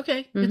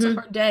 Okay, it's a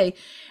hard day.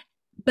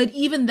 But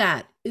even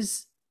that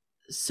is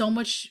so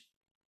much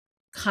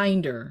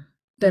kinder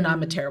than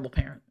I'm a terrible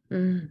parent.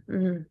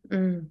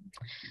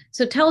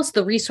 So tell us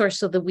the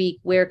resource of the week.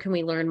 Where can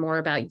we learn more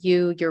about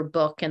you, your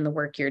book, and the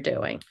work you're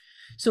doing?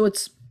 So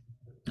it's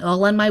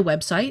all on my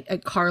website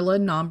at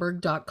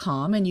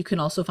carlanomberg.com. And you can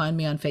also find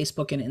me on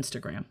Facebook and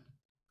Instagram.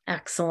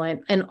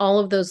 Excellent. And all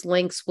of those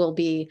links will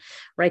be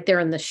right there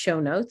in the show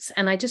notes.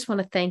 And I just want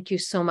to thank you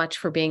so much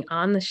for being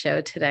on the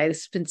show today. This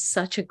has been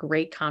such a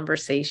great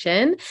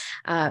conversation.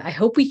 I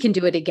hope we can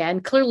do it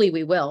again. Clearly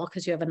we will,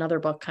 because you have another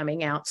book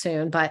coming out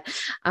soon. But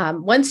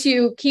once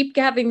you keep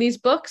having these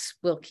books,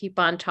 we'll keep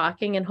on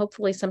talking, and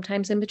hopefully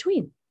sometimes in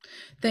between.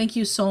 Thank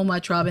you so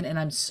much, Robin. And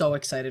I'm so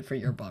excited for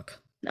your book.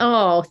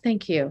 Oh,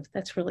 thank you.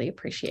 That's really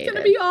appreciated. It's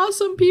going to be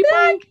awesome,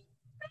 people.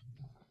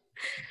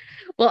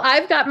 Well,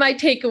 I've got my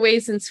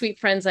takeaways, and sweet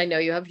friends, I know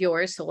you have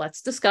yours. So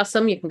let's discuss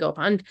them. You can go up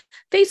on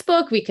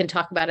Facebook. We can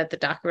talk about it at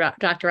the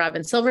Dr.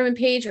 Robin Silverman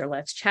page, or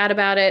let's chat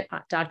about it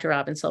at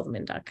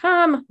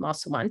drrobinsilverman.com. I'm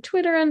also on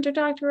Twitter under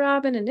Dr.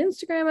 Robin and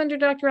Instagram under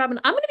Dr. Robin.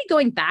 I'm going to be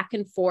going back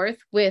and forth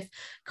with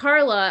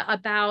Carla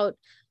about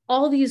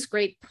all these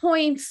great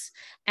points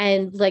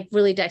and like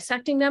really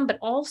dissecting them, but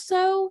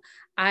also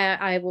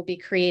I will be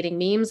creating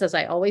memes, as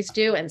I always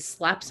do, and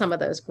slap some of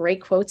those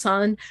great quotes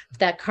on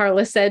that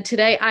Carla said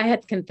today.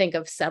 can think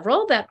of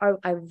several that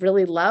I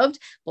really loved.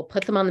 We'll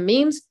put them on the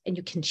memes, and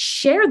you can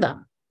share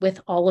them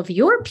with all of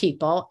your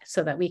people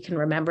so that we can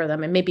remember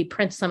them, and maybe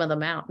print some of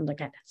them out and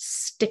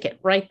stick it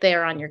right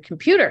there on your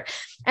computer.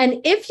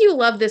 And if you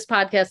love this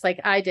podcast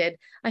like I did,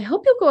 I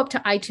hope you'll go up to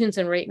iTunes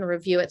and rate and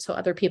review it so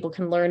other people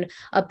can learn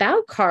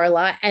about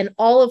Carla and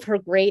all of her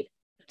great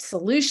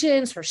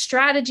solutions, her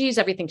strategies,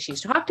 everything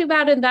she's talked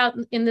about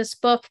in this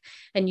book,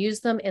 and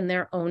use them in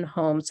their own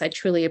homes. I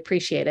truly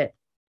appreciate it.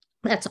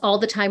 That's all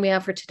the time we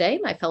have for today,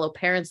 my fellow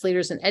parents,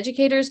 leaders, and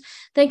educators.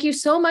 Thank you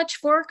so much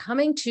for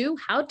coming to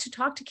How to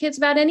Talk to Kids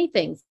About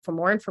Anything. For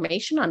more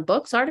information on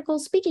books,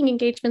 articles, speaking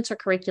engagements, or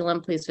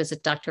curriculum, please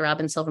visit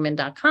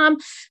drrobinsilverman.com.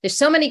 There's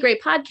so many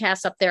great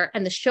podcasts up there,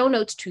 and the show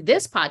notes to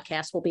this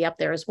podcast will be up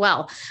there as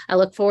well. I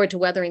look forward to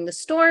weathering the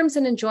storms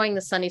and enjoying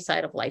the sunny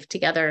side of life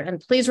together.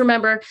 And please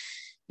remember,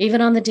 even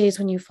on the days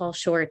when you fall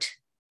short,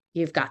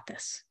 you've got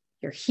this.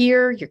 You're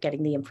here, you're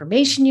getting the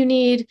information you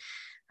need.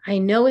 I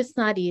know it's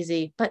not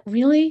easy, but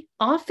really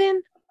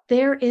often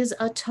there is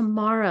a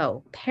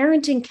tomorrow.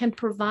 Parenting can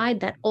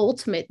provide that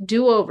ultimate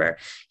do-over.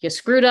 You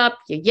screwed up,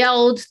 you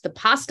yelled, the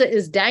pasta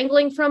is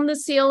dangling from the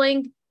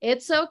ceiling.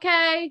 It's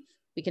okay.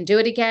 We can do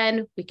it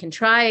again. We can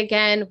try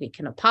again. We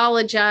can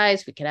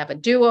apologize. We can have a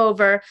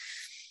do-over.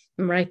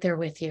 I'm right there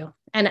with you.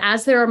 And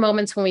as there are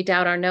moments when we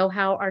doubt our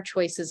know-how, our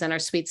choices, and our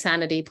sweet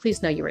sanity,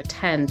 please know you are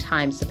 10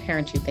 times the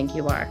parent you think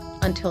you are.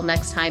 Until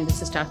next time,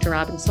 this is Dr.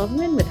 Robin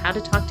Silverman with How to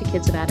Talk to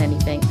Kids About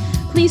Anything.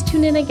 Please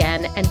tune in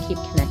again and keep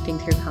connecting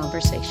through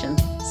conversation.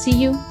 See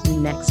you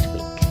next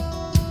week.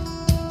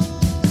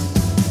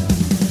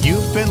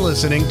 You've been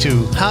listening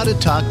to How to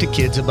Talk to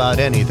Kids About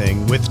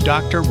Anything with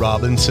Dr.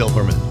 Robin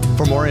Silverman.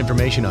 For more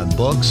information on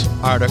books,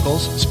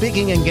 articles,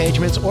 speaking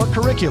engagements, or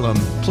curriculum,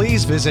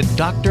 please visit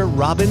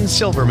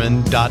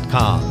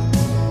drrobinsilverman.com.